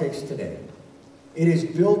politics today. It is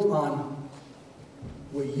built on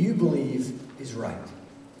what you believe is right.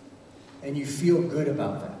 And you feel good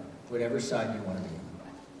about that, whatever side you want to be on.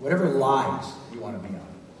 Whatever lies you want to be on.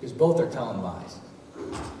 Because both are telling lies.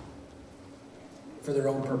 For their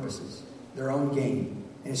own purposes. their own gain,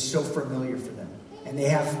 and it's so familiar for them. And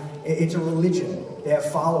it's a religion. They have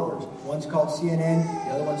followers. One's called CNN,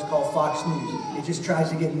 the other one's called Fox News. It just tries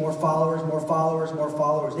to get more followers, more followers, more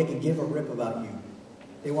followers. They can give a rip about you.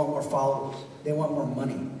 They want more followers. They want more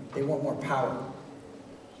money. They want more power.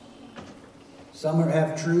 Some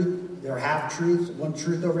have truth. There are half-truths. One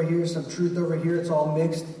truth over here, some truth over here. It's all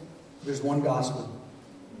mixed. There's one gospel.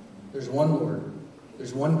 There's one Lord.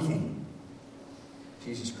 There's one King.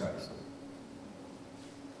 Jesus Christ.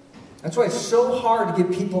 That's why it's so hard to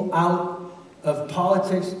get people out of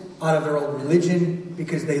politics, out of their old religion,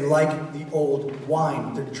 because they like the old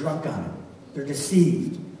wine. They're drunk on it. They're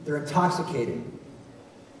deceived. They're intoxicated.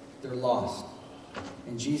 They're lost.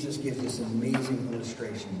 And Jesus gives this amazing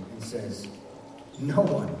illustration and says, no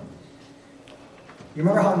one. You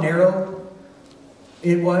remember how narrow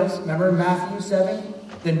it was? Remember Matthew 7?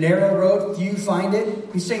 The narrow road, few find it.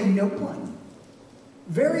 He's saying no one.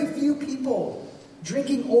 Very few people.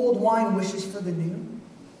 Drinking old wine wishes for the new.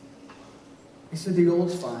 He said, the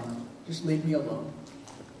old's fine. Just leave me alone.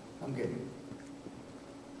 I'm good.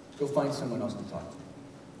 Go find someone else to talk to.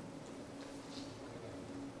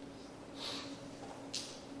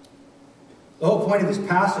 The whole point of this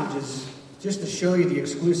passage is just to show you the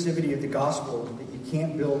exclusivity of the gospel, that you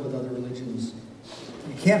can't build with other religions.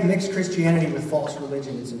 You can't mix Christianity with false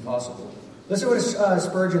religion. It's impossible. Listen to what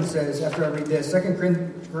Spurgeon says after I read this. 2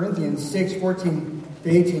 Corinthians 6, 14 to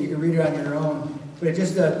 18. You can read it on your own. But it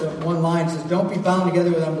just the one line says, don't be bound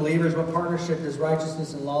together with unbelievers. What partnership does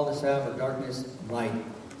righteousness and lawlessness have, or darkness and light?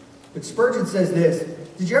 But Spurgeon says this.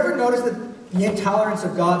 Did you ever notice that the intolerance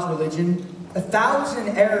of God's religion?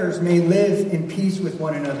 1,000 errors may live in peace with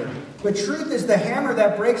one another. But truth is the hammer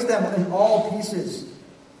that breaks them in all pieces.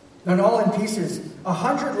 And all in pieces.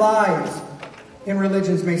 100 lies in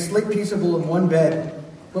religions may sleep peaceable in one bed.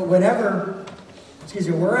 But wherever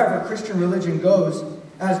Christian religion goes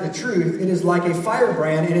as the truth, it is like a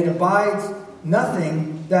firebrand, and it abides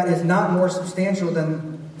nothing that is not more substantial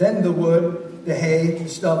than the wood, the hay, the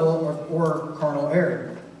stubble, or carnal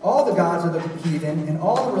air. All the gods of the heathen and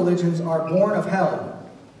all the religions are born of hell,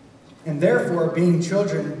 and therefore being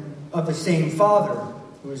children of the same Father,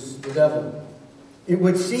 who is the devil. It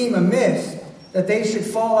would seem amiss that they should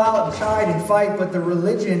fall out and chide and fight, but the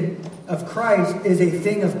religion of Christ is a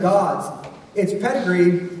thing of God's. Its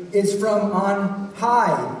pedigree is from on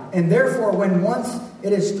high, and therefore when once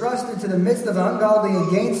it is thrust into the midst of an ungodly and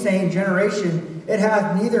gainsaying generation, it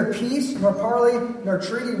hath neither peace nor parley nor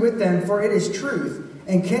treaty with them, for it is truth,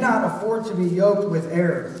 and cannot afford to be yoked with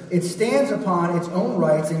error. It stands upon its own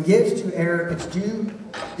rights and gives to error its due,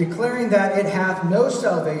 declaring that it hath no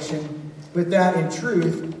salvation, but that in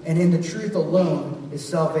truth, and in the truth alone, is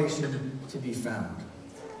salvation to be found.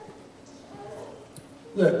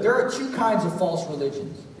 Look, there are two kinds of false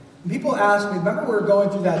religions. People ask me, remember we were going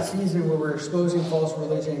through that season where we're exposing false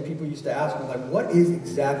religion, and people used to ask me, like, what is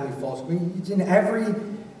exactly false? I mean, it's in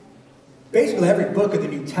basically every book of the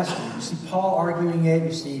New Testament. You see Paul arguing it,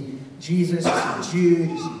 you see Jesus, you see Jude,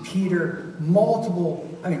 you see Peter,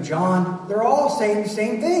 John. They're all saying the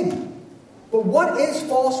same thing. But what is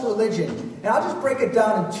false religion? And I'll just break it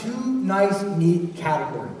down in two nice, neat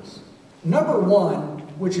categories. Number one,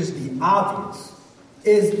 which is the obvious,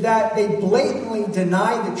 is that they blatantly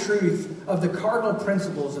deny the truth of the cardinal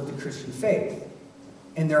principles of the Christian faith.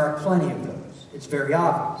 And there are plenty of those. It's very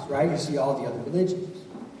obvious, right? You see all the other religions.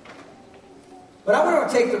 But I want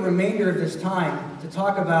to take the remainder of this time to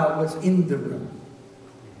talk about what's in the room,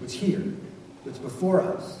 what's here, what's before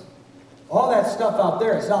us. All that stuff out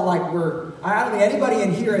there, it's not like I don't think anybody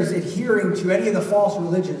in here is adhering to any of the false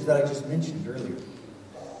religions that I just mentioned earlier.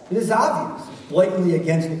 It is obvious. It's blatantly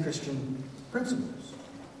against the Christian principles.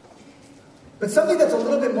 But something that's a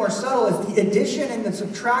little bit more subtle is the addition and the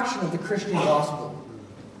subtraction of the Christian gospel.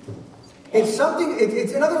 It's something,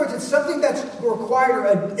 in other words, it's something that's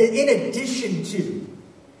required in addition to.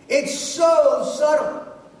 It's so subtle.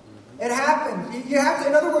 It happens. You have to,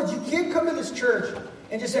 in other words, you can't come to this church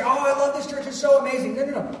and just say, oh, I love this church, it's so amazing.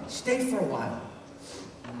 No. Stay for a while.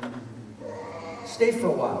 Stay for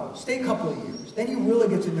a while. Stay a couple of years. Then you really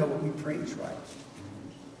get to know what we preach, right?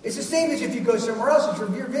 It's the same as if you go somewhere else,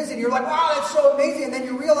 if you're visiting, you're like, wow, that's so amazing. And then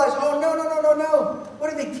you realize, oh, no.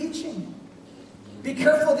 What are they teaching? Be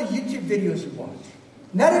careful of the YouTube videos you watch.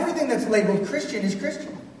 Not everything that's labeled Christian is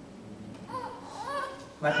Christian.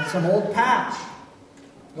 Might be some old patch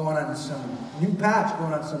going on, some new patch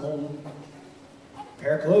going on some old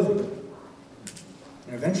pair of clothing.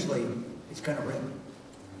 And eventually, it's going to rip.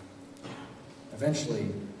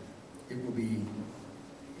 Eventually, it will be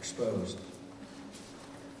exposed.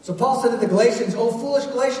 So Paul said to the Galatians, "O foolish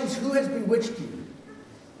Galatians, who has bewitched you?"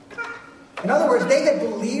 In other words, they had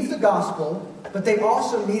believed the gospel, but they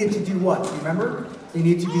also needed to do what? Do you remember? They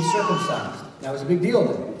needed to be circumcised. That was a big deal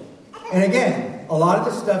then. And again, a lot of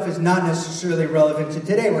this stuff is not necessarily relevant to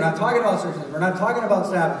today. We're not talking about circumcision. We're not talking about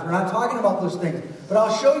Sabbath. We're not talking about those things. But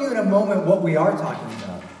I'll show you in a moment what we are talking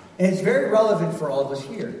about. And it's very relevant for all of us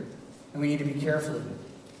here. And we need to be careful of it.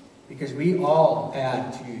 Because we all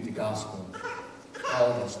add to the gospel.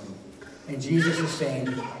 All of us do. And Jesus is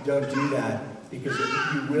saying, don't do that. Because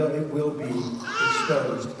it will be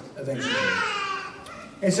exposed eventually.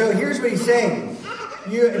 And so here's what he's saying.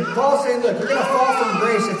 Paul's saying, look, you're going to fall from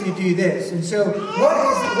grace if you do this. And so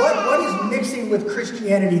what is mixing with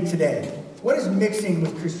Christianity today? What is mixing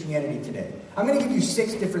with Christianity today? I'm going to give you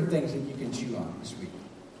 6 different things that you can chew on this week.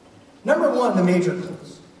 Number 1, the major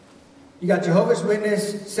cults. You got Jehovah's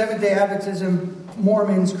Witness, Seventh-day Adventism,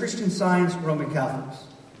 Mormons, Christian Science, Roman Catholics.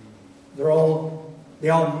 They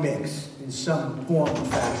all mix in some form or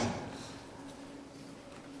fashion.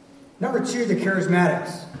 Number 2, the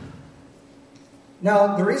charismatics.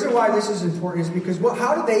 Now, the reason why this is important is because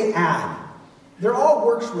how do they add? They're all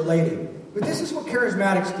works related. But this is what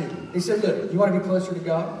charismatics do. They said, look, you want to be closer to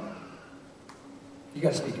God? You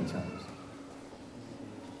got to speak in tongues.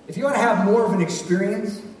 If you want to have more of an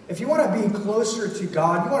experience, if you want to be closer to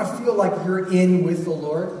God, you want to feel like you're in with the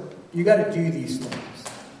Lord, you got to do these things.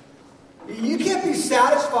 You can't be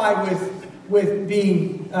satisfied with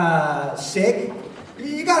being sick.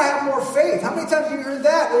 You got to have more faith. How many times have you heard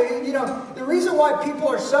that? You know, the reason why people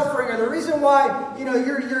are suffering, or the reason why, you know,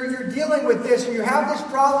 you're dealing with this, or you have this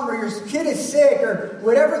problem, or your kid is sick, or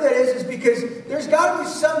whatever that is because there's got to be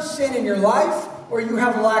some sin in your life, or you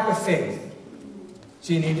have a lack of faith.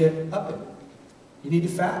 So you need to up it. You need to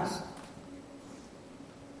fast.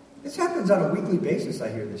 This happens on a weekly basis. I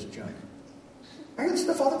hear this junk. I hear this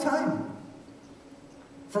stuff all the time.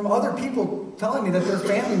 From other people telling me that their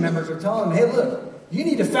family members are telling them, hey, look, you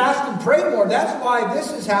need to fast and pray more. That's why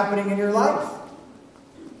this is happening in your life.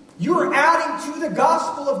 You are adding to the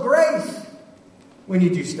gospel of grace when you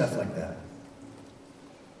do stuff like that.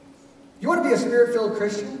 You want to be a spirit-filled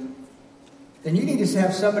Christian? Then you need to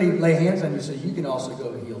have somebody lay hands on you so you can also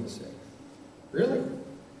go and heal the sick. Really?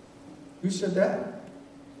 Who said that?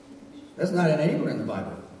 That's not anywhere in the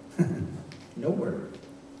Bible. Nowhere.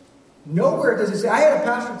 Nowhere does it say. I had a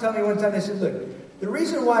pastor tell me one time, they said, look, the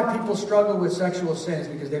reason why people struggle with sexual sin is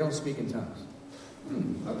because they don't speak in tongues.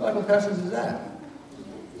 What Bible passage is that?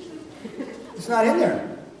 It's not in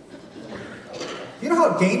there. You know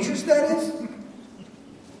how dangerous that is?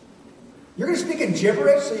 You're going to speak in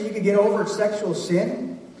gibberish so you can get over sexual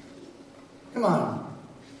sin? Come on.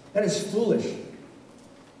 That is foolish.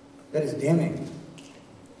 That is damning.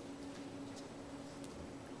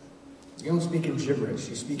 You don't speak in gibberish.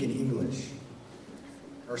 You speak in English.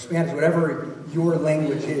 Or Spanish, whatever your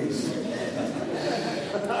language is.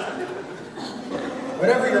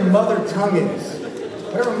 Whatever your mother tongue is.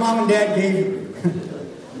 Whatever mom and dad gave you.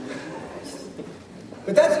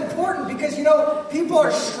 But that's important because, you know, people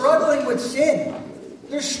are struggling with sin.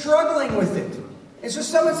 They're struggling with it. And so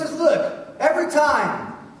someone says, look, every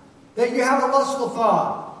time that you have a lustful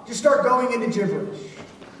thought, just start going into gibberish.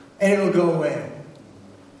 And it'll go away.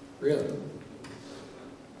 Really?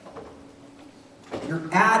 You're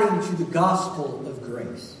adding to the gospel of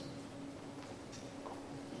grace.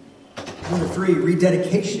 Number 3,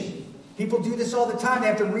 rededication. People do this all the time. They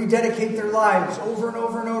have to rededicate their lives over and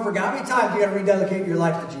over and over again. How many times do you got to rededicate your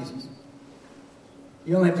life to Jesus?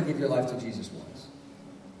 You only have to give your life to Jesus once.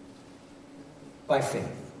 By faith.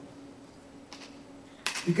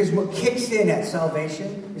 Because what kicks in at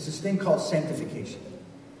salvation is this thing called sanctification.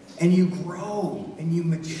 And you grow and you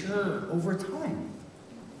mature over time.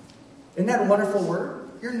 Isn't that a wonderful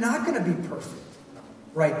word? You're not going to be perfect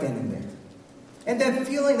right then and there. And that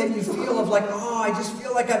feeling that you feel of like, oh, I just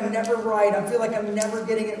feel like I'm never right. I feel like I'm never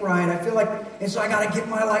getting it right. I feel like, and so I got to give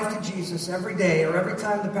my life to Jesus every day or every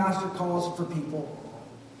time the pastor calls for people.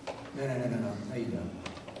 No, you don't.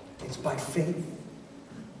 It's by faith.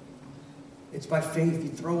 It's by faith. You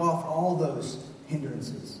throw off all those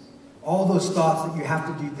hindrances. All those thoughts that you have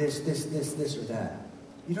to do this, or that.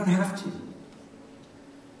 You don't have to.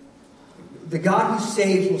 The God who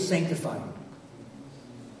saves will sanctify you.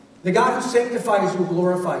 The God who sanctifies will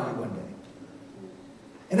glorify you one day.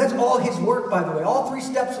 And that's all his work, by the way. All 3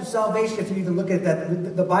 steps of salvation, if you even look at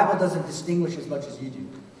that, the Bible doesn't distinguish as much as you do.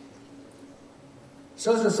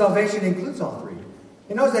 So salvation includes all 3.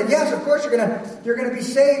 It knows that, yes, of course, you're going to be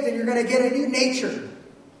saved and you're going to get a new nature.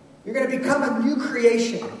 You're going to become a new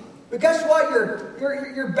creation. But guess what?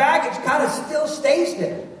 Your baggage kind of still stays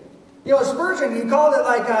there. You know, Spurgeon, he called it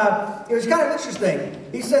like, it was kind of interesting.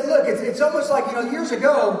 He said, look, it's almost like, you know, years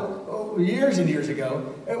ago, years and years ago,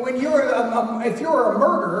 when you were, if you were a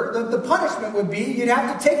murderer, the punishment would be you'd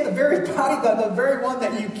have to take the very body, the very one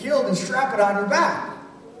that you killed, and strap it on your back.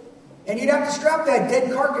 And you'd have to strap that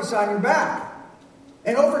dead carcass on your back.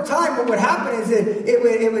 And over time, what would happen is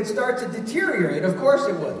it would start to deteriorate. Of course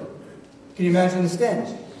it would. Can you imagine the stench?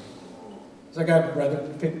 It's like, I'd rather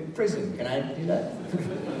pick prison. Can I do that?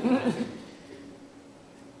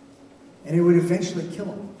 And it would eventually kill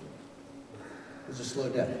them. It was a slow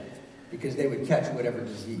death. Because they would catch whatever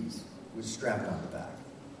disease was strapped on the back.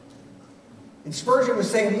 And Spurgeon was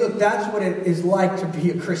saying, look, that's what it is like to be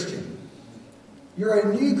a Christian. You're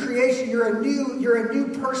a new creation. You're a new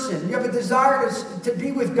person. You have a desire to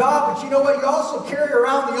be with God, but you know what? You also carry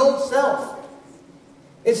around the old self.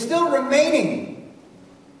 It's still remaining.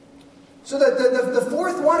 So the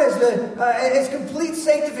fourth one is complete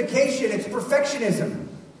sanctification. It's perfectionism.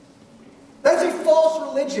 That's a false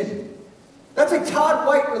religion. That's a Todd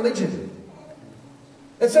White religion.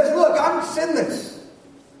 It says, look, I'm sinless.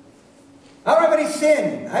 I don't have any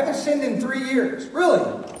sin. I haven't sinned in 3 years.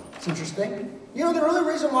 Really? It's interesting. You know, the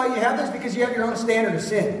only reason why you have this is because you have your own standard of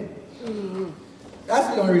sin.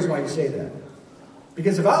 That's the only reason why you say that.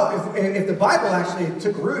 Because if the Bible actually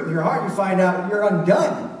took root in your heart, you find out you're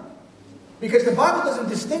undone. Because the Bible doesn't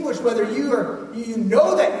distinguish whether you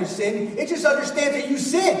know that you sin. It just understands that you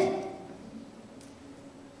sin.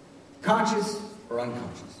 Conscious or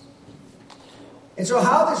unconscious. And so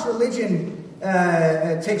how this religion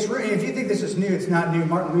takes root, and if you think this is new, it's not new.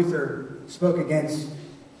 Martin Luther spoke against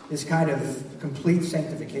this kind of complete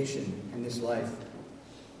sanctification in this life.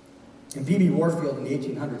 And B.B. Warfield in the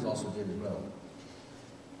 1800s also did as well.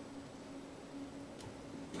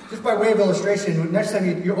 Just by way of illustration, next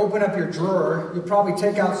time you open up your drawer, you'll probably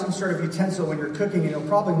take out some sort of utensil when you're cooking, and it'll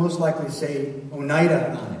probably most likely say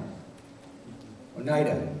Oneida on it.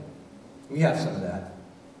 Oneida. We have some of that.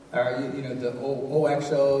 The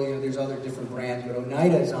OXO, there's other different brands, but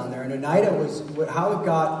Oneida is on there. And Oneida was how it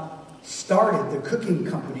got started, the cooking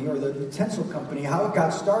company or the utensil company, how it got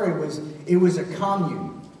started was it was a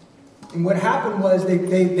commune. And what happened was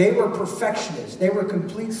they were perfectionists. They were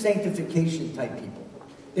complete sanctification type people.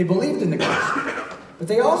 They believed in the gospel. But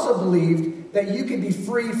they also believed that you could be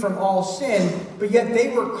free from all sin, but yet they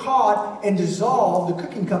were caught and dissolved. The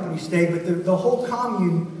cooking company stayed, but the whole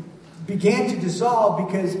commune began to dissolve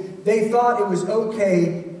because they thought it was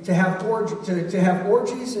okay to have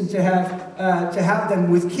orgies and to have them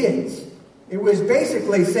with kids. It was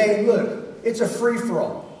basically saying, look, it's a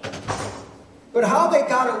free-for-all. But how they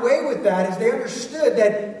got away with that is they understood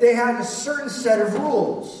that they had a certain set of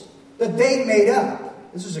rules that they made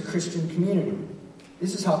up. This is a Christian community.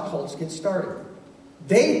 This is how cults get started.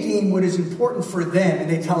 They deem what is important for them, and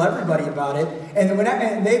they tell everybody about it. And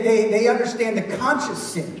they understand the conscious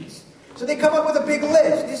sins. So they come up with a big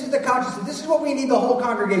list. This is the conscious sin. This is what we need the whole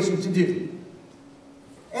congregation to do.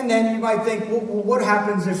 And then you might think, well, what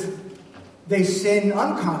happens if they sin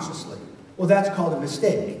unconsciously? Well, that's called a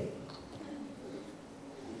mistake.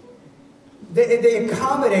 They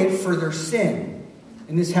accommodate for their sin.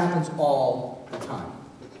 And this happens all the time.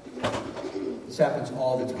 This happens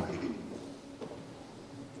all the time.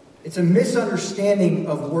 It's a misunderstanding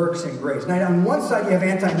of works and grace. Now, on one side, you have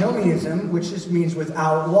antinomianism, which just means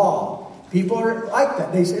without law. People are like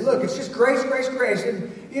that. They say, look, it's just grace, grace, grace. And,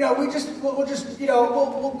 we'll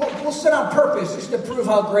sin on purpose just to prove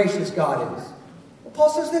how gracious God is. Well, Paul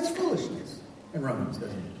says that's foolishness in Romans,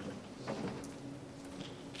 doesn't he?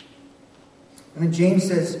 And then James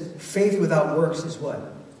says, faith without works is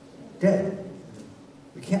what? Dead.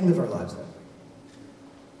 We can't live our lives that way.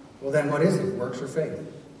 Well, then what is it? Works or faith?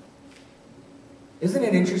 Isn't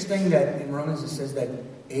it interesting that in Romans it says that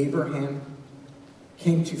Abraham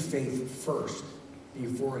came to faith first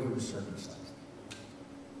before he was circumcised?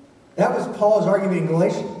 That was Paul's argument in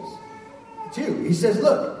Galatians 2. He says,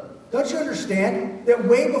 look, don't you understand that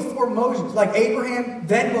way before Moses, like Abraham,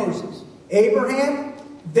 then Moses. Abraham,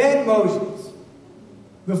 then Moses.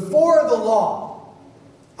 Before the law,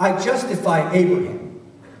 I justified Abraham.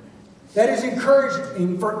 That is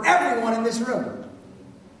encouraging for everyone in this room.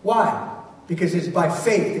 Why? Because it's by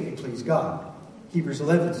faith that you please God. Hebrews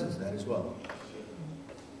 11 says that as well.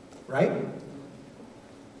 Right?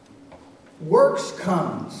 Works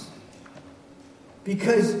comes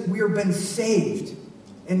because we have been saved.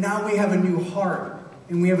 And now we have a new heart.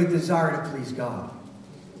 And we have a desire to please God.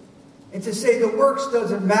 And to say the works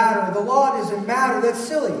doesn't matter, the law doesn't matter, that's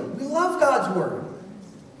silly. We love God's word.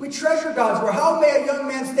 We treasure God's word. How may a young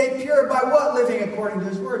man stay pure? By what? Living according to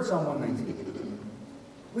his word, Psalm 119.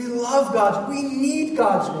 We love God's word. We need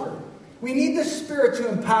God's word. We need the Spirit to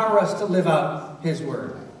empower us to live out his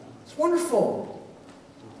word. It's wonderful.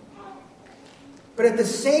 But at the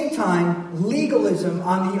same time, legalism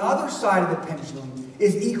on the other side of the pendulum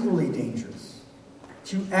is equally dangerous.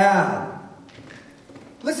 To add.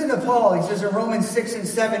 Listen to Paul. He says in Romans 6 and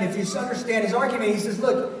 7, if you understand his argument, he says,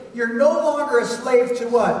 look, you're no longer a slave to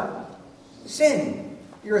what? Sin.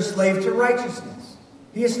 You're a slave to righteousness.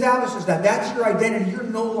 He establishes that. That's your identity. You're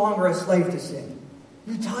no longer a slave to sin.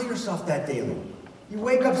 You tell yourself that daily. You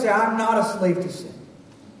wake up and say, I'm not a slave to sin.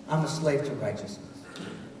 I'm a slave to righteousness.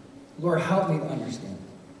 Lord, help me to understand.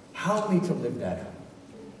 Help me to live that out.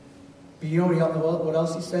 But you know what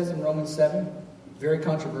else he says in Romans 7? Very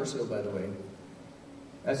controversial, by the way.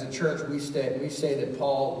 As a church, we say that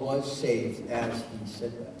Paul was saved as he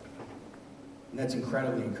said that. And that's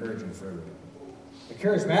incredibly encouraging for everybody. The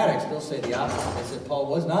charismatics still say the opposite. They said Paul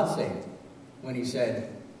was not saved when he said,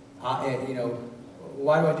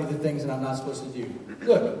 why do I do the things that I'm not supposed to do?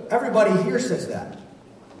 Look, everybody here says that.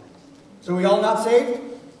 So we all not saved?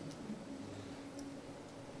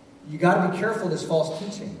 You got to be careful of this false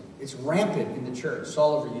teaching. It's rampant in the church. It's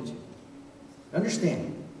all over YouTube.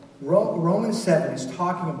 Understand, Romans 7 is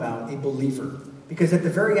talking about a believer. Because at the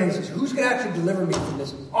very end it says, who's going to actually deliver me from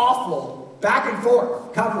this awful back and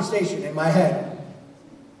forth conversation in my head?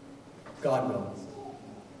 God will.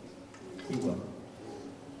 He will.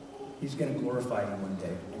 He's going to glorify you one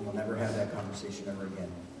day, and you'll never have that conversation ever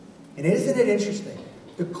again. And isn't it interesting?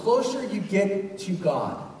 The closer you get to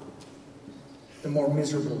God, the more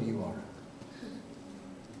miserable you are.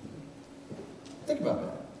 Think about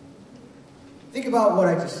that. Think about what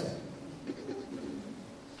I just said.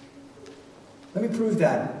 Let me prove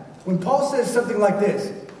that. When Paul says something like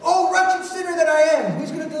this, oh, wretched sinner that I am,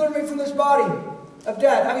 who's going to deliver me from this body of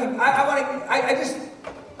death? I mean,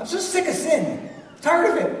 I'm so sick of sin.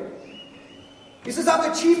 Tired of it. He says, I'm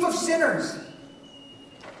the chief of sinners.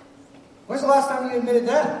 When's the last time you admitted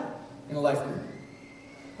that in a life group?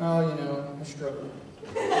 Oh, I struggle.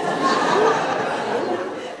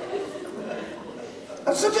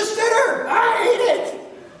 I'm such a sinner. I hate it.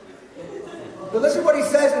 But listen what he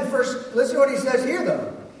says listen what he says here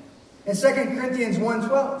though. In 2 Corinthians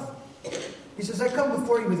 1:12. He says, I come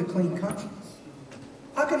before you with a clean conscience.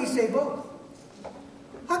 How can he say both?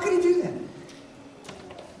 How can he do that?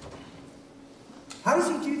 How does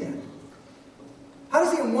he do that? How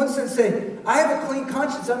does he in one sense say, I have a clean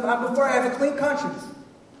conscience, before I have a clean conscience?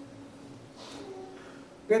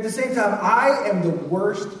 But at the same time, I am the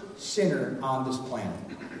worst sinner on this planet.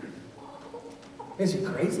 Is he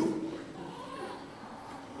crazy?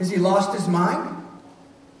 Has he lost his mind?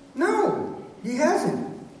 No, he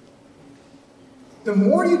hasn't. The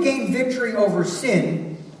more you gain victory over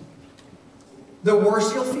sin, the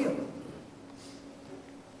worse you'll feel.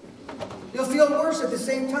 You'll feel worse at the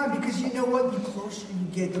same time because you know what? The closer you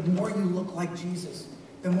get, the more you look like Jesus.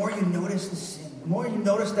 The more you notice the sin. The more you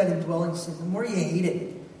notice that indwelling sin. The more you hate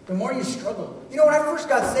it. The more you struggle. You know, when I first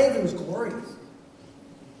got saved, it was glorious.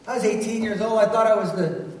 I was 18 years old. I thought I was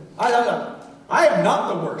I am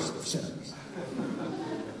not the worst of sinners.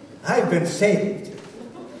 I've been saved.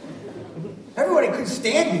 Everybody could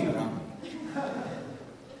stand me around me.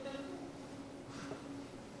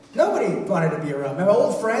 Nobody wanted to be around me. My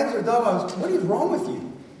old friends or thought, what is wrong with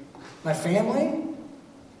you? My family?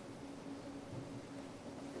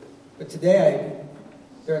 But today,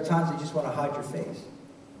 there are times you just want to hide your face.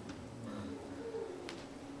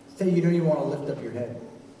 Today, you don't even want to lift up your head.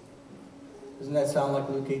 Doesn't that sound like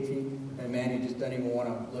Luke 18? A man who just doesn't even want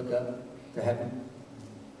to look up to heaven.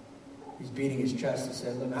 He's beating his chest and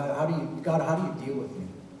says, look, how do you deal with me?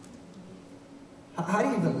 How do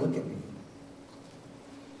you even look at me?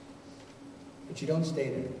 But you don't stay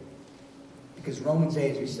there. Because Romans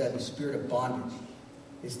 8, as we said, the spirit of bondage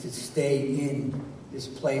is to stay in this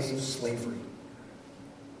place of slavery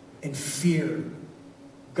and fear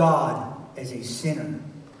God as a sinner.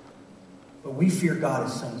 But we fear God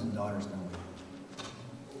as sons and daughters, don't we?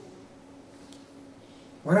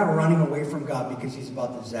 We're not running away from God because he's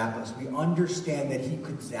about to zap us. We understand that he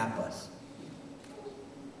could zap us.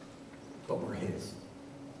 But we're his.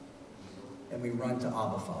 And we run to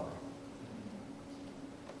Abba Father.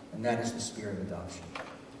 And that is the spirit of adoption.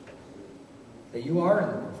 That you are in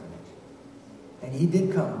the orphanage. And he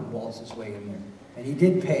did come and waltz his way in there. And he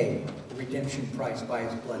did pay the redemption price by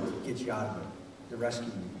his blood to get you out of it, to rescue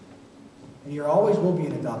you. And you always will be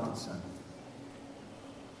an adopted son.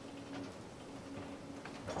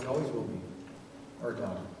 You always will be. Or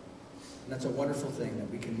daughter. And that's a wonderful thing that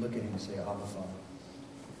we can look at him and say, Abba Father.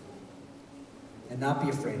 And not be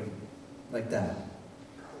afraid of him like that.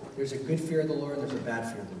 There's a good fear of the Lord and there's a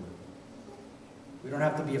bad fear of the Lord. We don't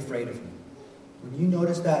have to be afraid of him. When you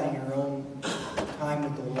notice that in your own time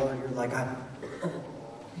with the Lord, you're like,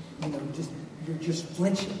 you're just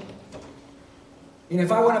flinching.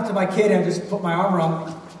 If I went up to my kid and just put my arm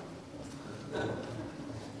around,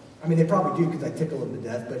 I mean, they probably do because I tickle them to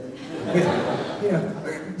death, but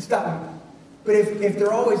stop. But if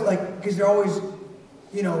they're always because they're always,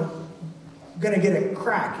 going to get a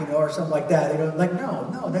crack, or something like that.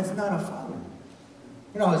 No, that's not a father.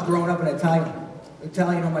 I was growing up in Italian,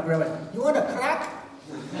 my grandma, you want a crack?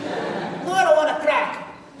 No, I don't want a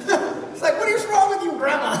crack. It's like, what is wrong with you,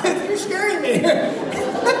 Grandma? You're scaring me.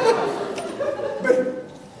 But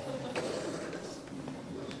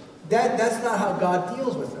that's not how God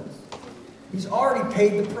deals with us. He's already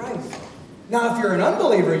paid the price. Now, if you're an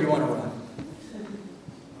unbeliever, you want to run.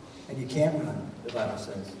 And you can't run, the Bible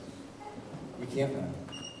says. You can't run.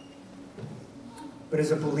 But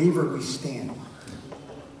as a believer, we stand.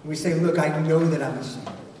 We say, look, I know that I'm a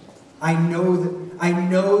sinner. I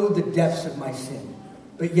know the depths of my sin.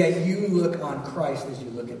 But yet you look on Christ as you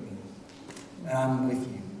look at me. And I'm with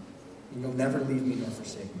you. And you'll never leave me nor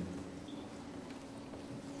forsake me.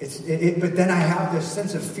 But then I have this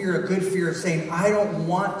sense of fear, a good fear of saying, I don't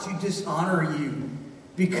want to dishonor you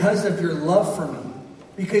because of your love for me.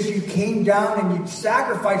 Because you came down and you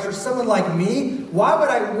sacrificed for someone like me. Why would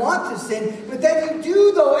I want to sin? But then you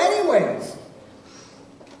do, though, anyways.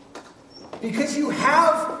 Because you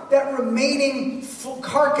have that remaining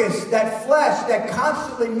carcass, that flesh that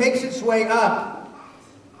constantly makes its way up.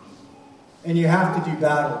 And you have to do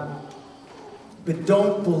battle. But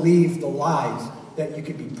don't believe the lies that you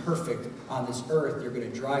can be perfect on this earth. You're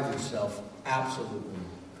going to drive yourself absolutely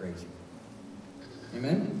crazy.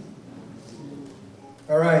 Amen?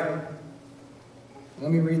 All right.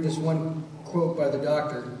 Let me read this one quote by the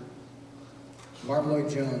doctor, Martin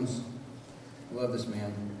Lloyd-Jones. I love this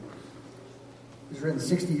man. It was written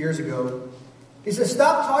 60 years ago. He says,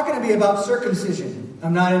 stop talking to me about circumcision.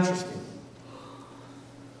 I'm not interested.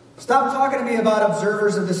 Stop talking to me about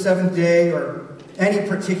observers of the seventh day or any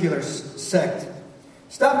particular sect.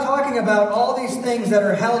 Stop talking about all these things that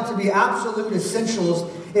are held to be absolute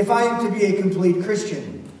essentials if I am to be a complete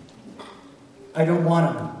Christian. I don't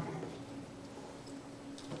want them.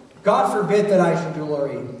 God forbid that I should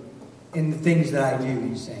glory in the things that I do,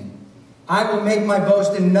 he's saying. I will make my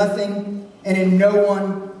boast in nothing and in no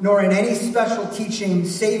one, nor in any special teaching,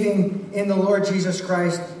 saving in the Lord Jesus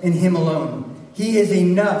Christ and him alone. He is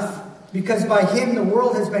enough, because by him the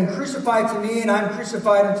world has been crucified to me, and I am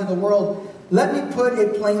crucified unto the world. Let me put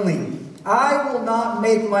it plainly. I will not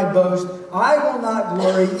make my boast. I will not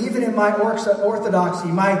glory, even in my orthodoxy,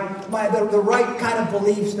 the right kind of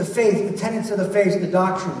beliefs, the faith, the tenets of the faith, the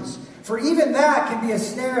doctrines. For even that can be a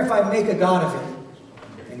snare if I make a god of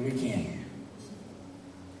it. And we can't.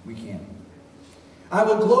 We can't. I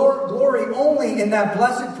will glory only in that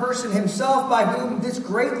blessed person himself, by whom this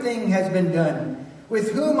great thing has been done,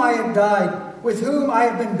 with whom I have died, with whom I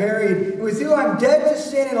have been buried, with whom I am dead to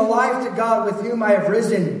sin and alive to God, with whom I have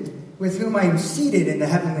risen, with whom I am seated in the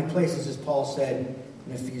heavenly places, as Paul said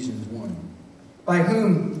in Ephesians 1. By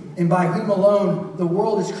whom and by whom alone the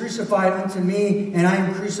world is crucified unto me, and I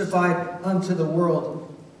am crucified unto the world.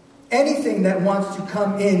 Anything that wants to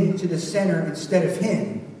come into the center instead of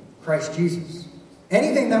him, Christ Jesus.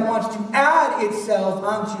 Anything that wants to add itself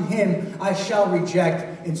unto him, I shall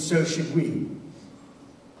reject, and so should we.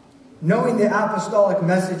 Knowing the apostolic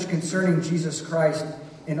message concerning Jesus Christ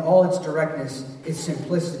in all its directness, its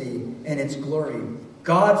simplicity, and its glory,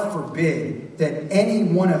 God forbid that any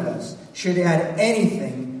one of us should add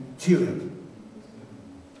anything to it.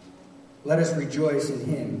 Let us rejoice in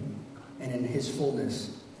him and in his fullness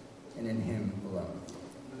and in him alone.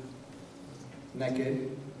 Isn't that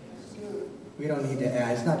good? We don't need to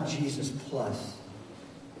add. It's not Jesus plus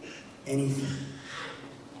anything.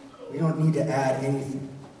 We don't need to add anything.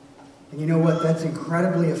 And you know what? That's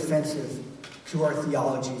incredibly offensive to our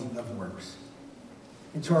theology of works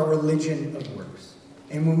and to our religion of works.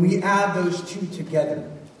 And when we add those two together,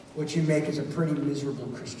 what you make is a pretty miserable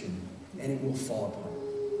Christian, and it will fall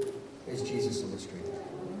apart, as Jesus illustrated.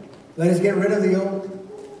 Let us get rid of the old.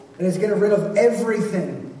 Let us get rid of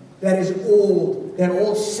everything that is old, that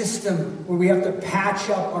old system where we have to patch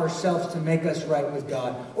up ourselves to make us right with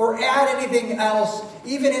God. Or add anything else,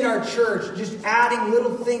 even in our church, just adding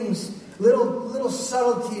little things, little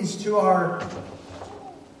subtleties to our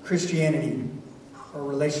Christianity or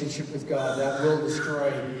relationship with God that will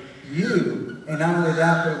destroy you. And not only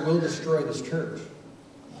that, but it will destroy this church.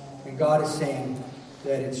 And God is saying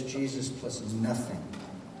that it's Jesus plus nothing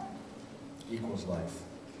equals life.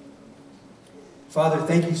 Father,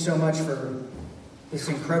 thank you so much for this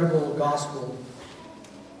incredible gospel,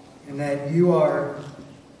 and that you are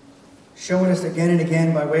showing us again and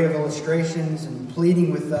again by way of illustrations and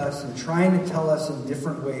pleading with us and trying to tell us in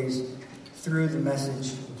different ways through the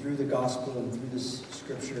message, through the gospel, and through this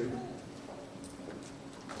scripture,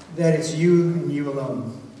 that it's you and you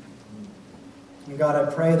alone. And God, I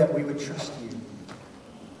pray that we would trust you,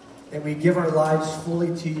 that we give our lives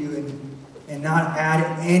fully to you and not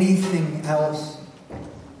add anything else,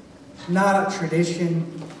 not a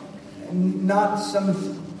tradition, not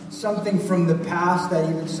something from the past that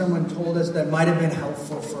even someone told us that might have been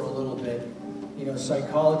helpful for a little bit. You know,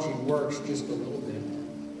 psychology works just a little bit.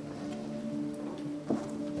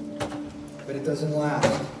 But it doesn't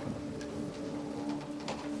last.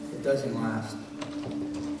 It doesn't last.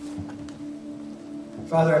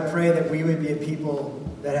 Father, I pray that we would be a people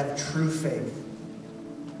that have true faith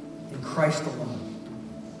in Christ alone.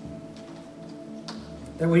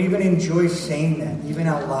 That we even enjoy saying that, even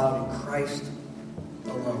out loud, in Christ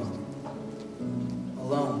alone.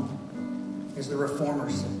 Alone, as the Reformer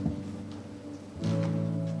said.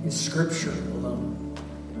 In Scripture alone.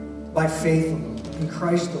 By faith alone. In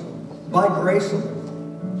Christ alone. By grace alone.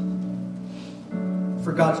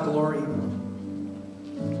 For God's glory alone.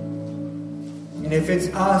 And if it's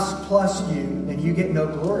us plus you, then you get no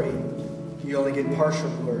glory. You only get partial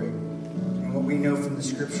glory. And what we know from the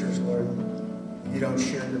Scriptures, Lord, you don't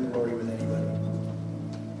share your glory with anybody.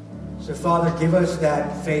 So, Father, give us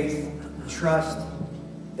that faith and trust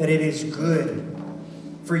that it is good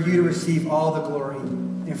for you to receive all the glory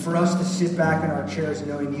and for us to sit back in our chairs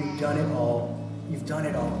knowing you've done it all. You've done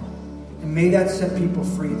it all. And may that set people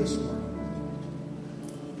free this morning.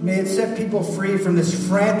 May it set people free from this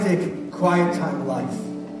frantic, quiet time life.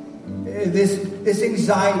 This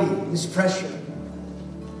anxiety, this pressure.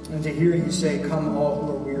 And to hear you say, come all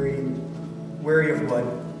who are weary. Weary of what?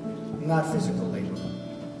 Not physical labor,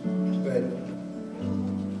 but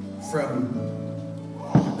from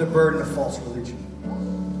the burden of false religion.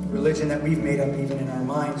 Religion that we've made up even in our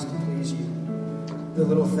minds to please you. The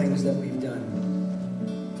little things that we've done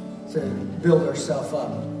to build ourselves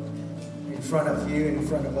up in front of you and in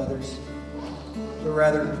front of others. But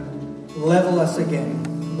rather, level us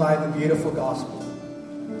again by the beautiful gospel.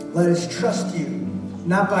 Let us trust you,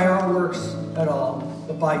 not by our works at all,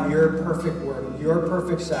 but by your perfect work, your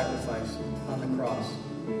perfect sacrifice on the cross.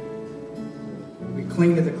 We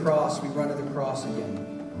cling to the cross, we run to the cross again.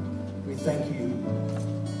 We thank you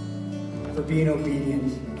for being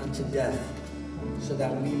obedient unto death so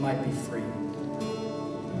that we might be free.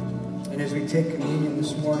 And as we take communion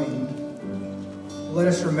this morning, let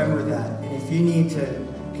us remember that. And if you need to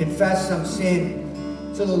confess some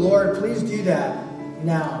sin to the Lord, please do that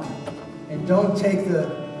now. And don't take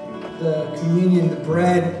the communion, the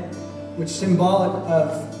bread, which is symbolic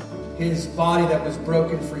of his body that was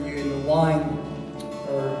broken for you, and the wine,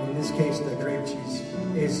 or in this case the grape juice,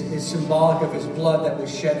 is symbolic of his blood that was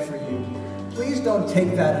shed for you. Please don't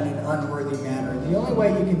take that in an unworthy manner. The only way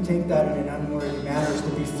you can take that in an unworthy manner is to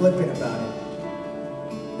be flippant about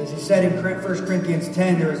it. As he said in 1 Corinthians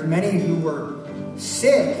 10, there was many who were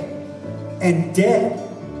sick and dead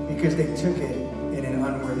because they took it in an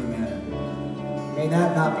unworthy manner. May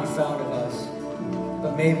that not be found of us,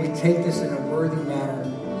 but may we take this in a worthy manner.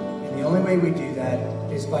 And the only way we do that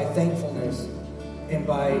is by thankfulness and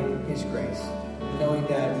by his grace. Knowing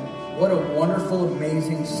that what a wonderful,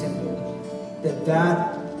 amazing symbol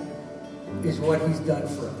that is what he's done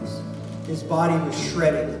for us. His body was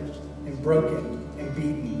shredded and broken and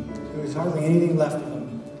beaten. There was hardly anything left of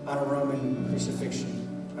him on a Roman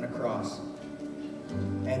crucifixion, on a cross.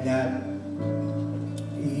 And that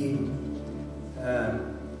he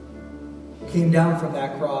came down from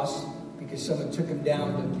that cross because someone took him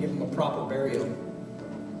down to give him a proper burial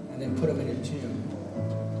and then put him in a tomb.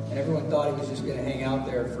 And everyone thought he was just going to hang out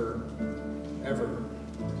there forever.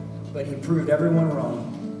 But he proved everyone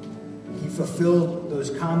wrong. He fulfilled those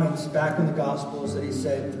comments back in the Gospels that he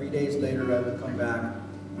said 3 days later I will come back.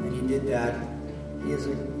 And he did that. He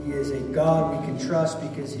is a God we can trust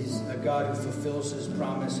because he's a God who fulfills his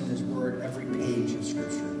promise in his word every page of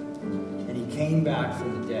Scripture. And he came back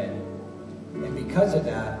from the dead. And because of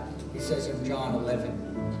that, he says in John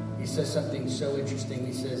 11, he says something so interesting.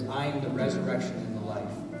 He says, I am the resurrection and the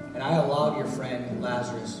life. And I allowed your friend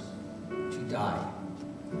Lazarus to die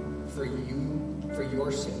for you, for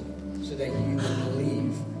your sake, so that you would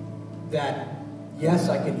believe that, yes,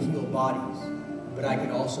 I can heal bodies, but I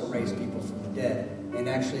can also raise people from the dead. And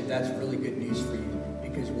actually, that's really good news for you,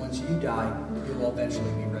 because once you die, you'll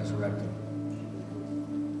eventually be resurrected.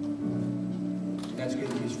 And that's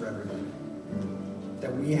good news for everybody.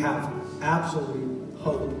 That we have absolute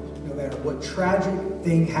hope, no matter what tragic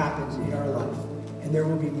thing happens in our life, and there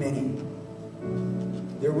will be many.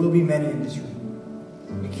 There will be many in this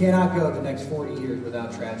room. We cannot go the next 40 years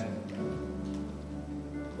without tragedy.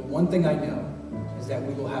 But one thing I know is that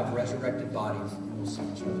we will have resurrected bodies and we'll see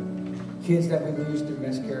each other. Kids that we lose through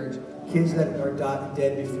miscarriage, kids that are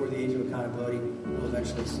dead before the age of accountability, we'll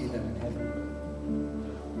eventually see them in heaven.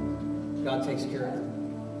 God takes care of them.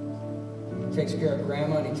 He takes care of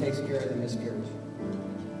grandma and he takes care of the miscarriage.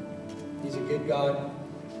 He's a good God,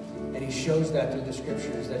 and he shows that through the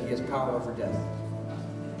scriptures that he has power over death.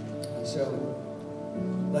 And so,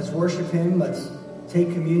 let's worship him. Let's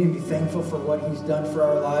take communion, be thankful for what he's done for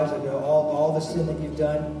our lives. I know all the sin that you've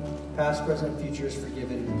done, past, present, future, is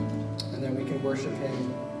forgiven. And then we can worship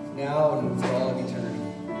him now and for all of eternity.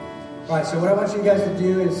 All right, so what I want you guys to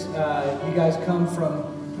do is you guys come from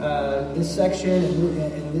this section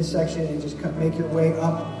and this section and just make your way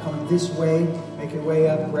up. Come this way, make your way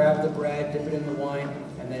up, grab the bread, dip it in the wine,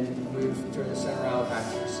 and then move to the center aisle back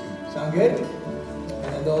to your seat. Sound good?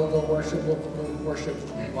 And then they'll worship. We'll worship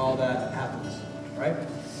while that happens. All right?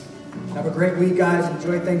 Have a great week, guys.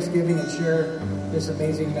 Enjoy Thanksgiving and share this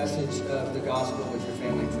amazing message of the gospel with your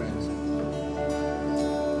family and friends.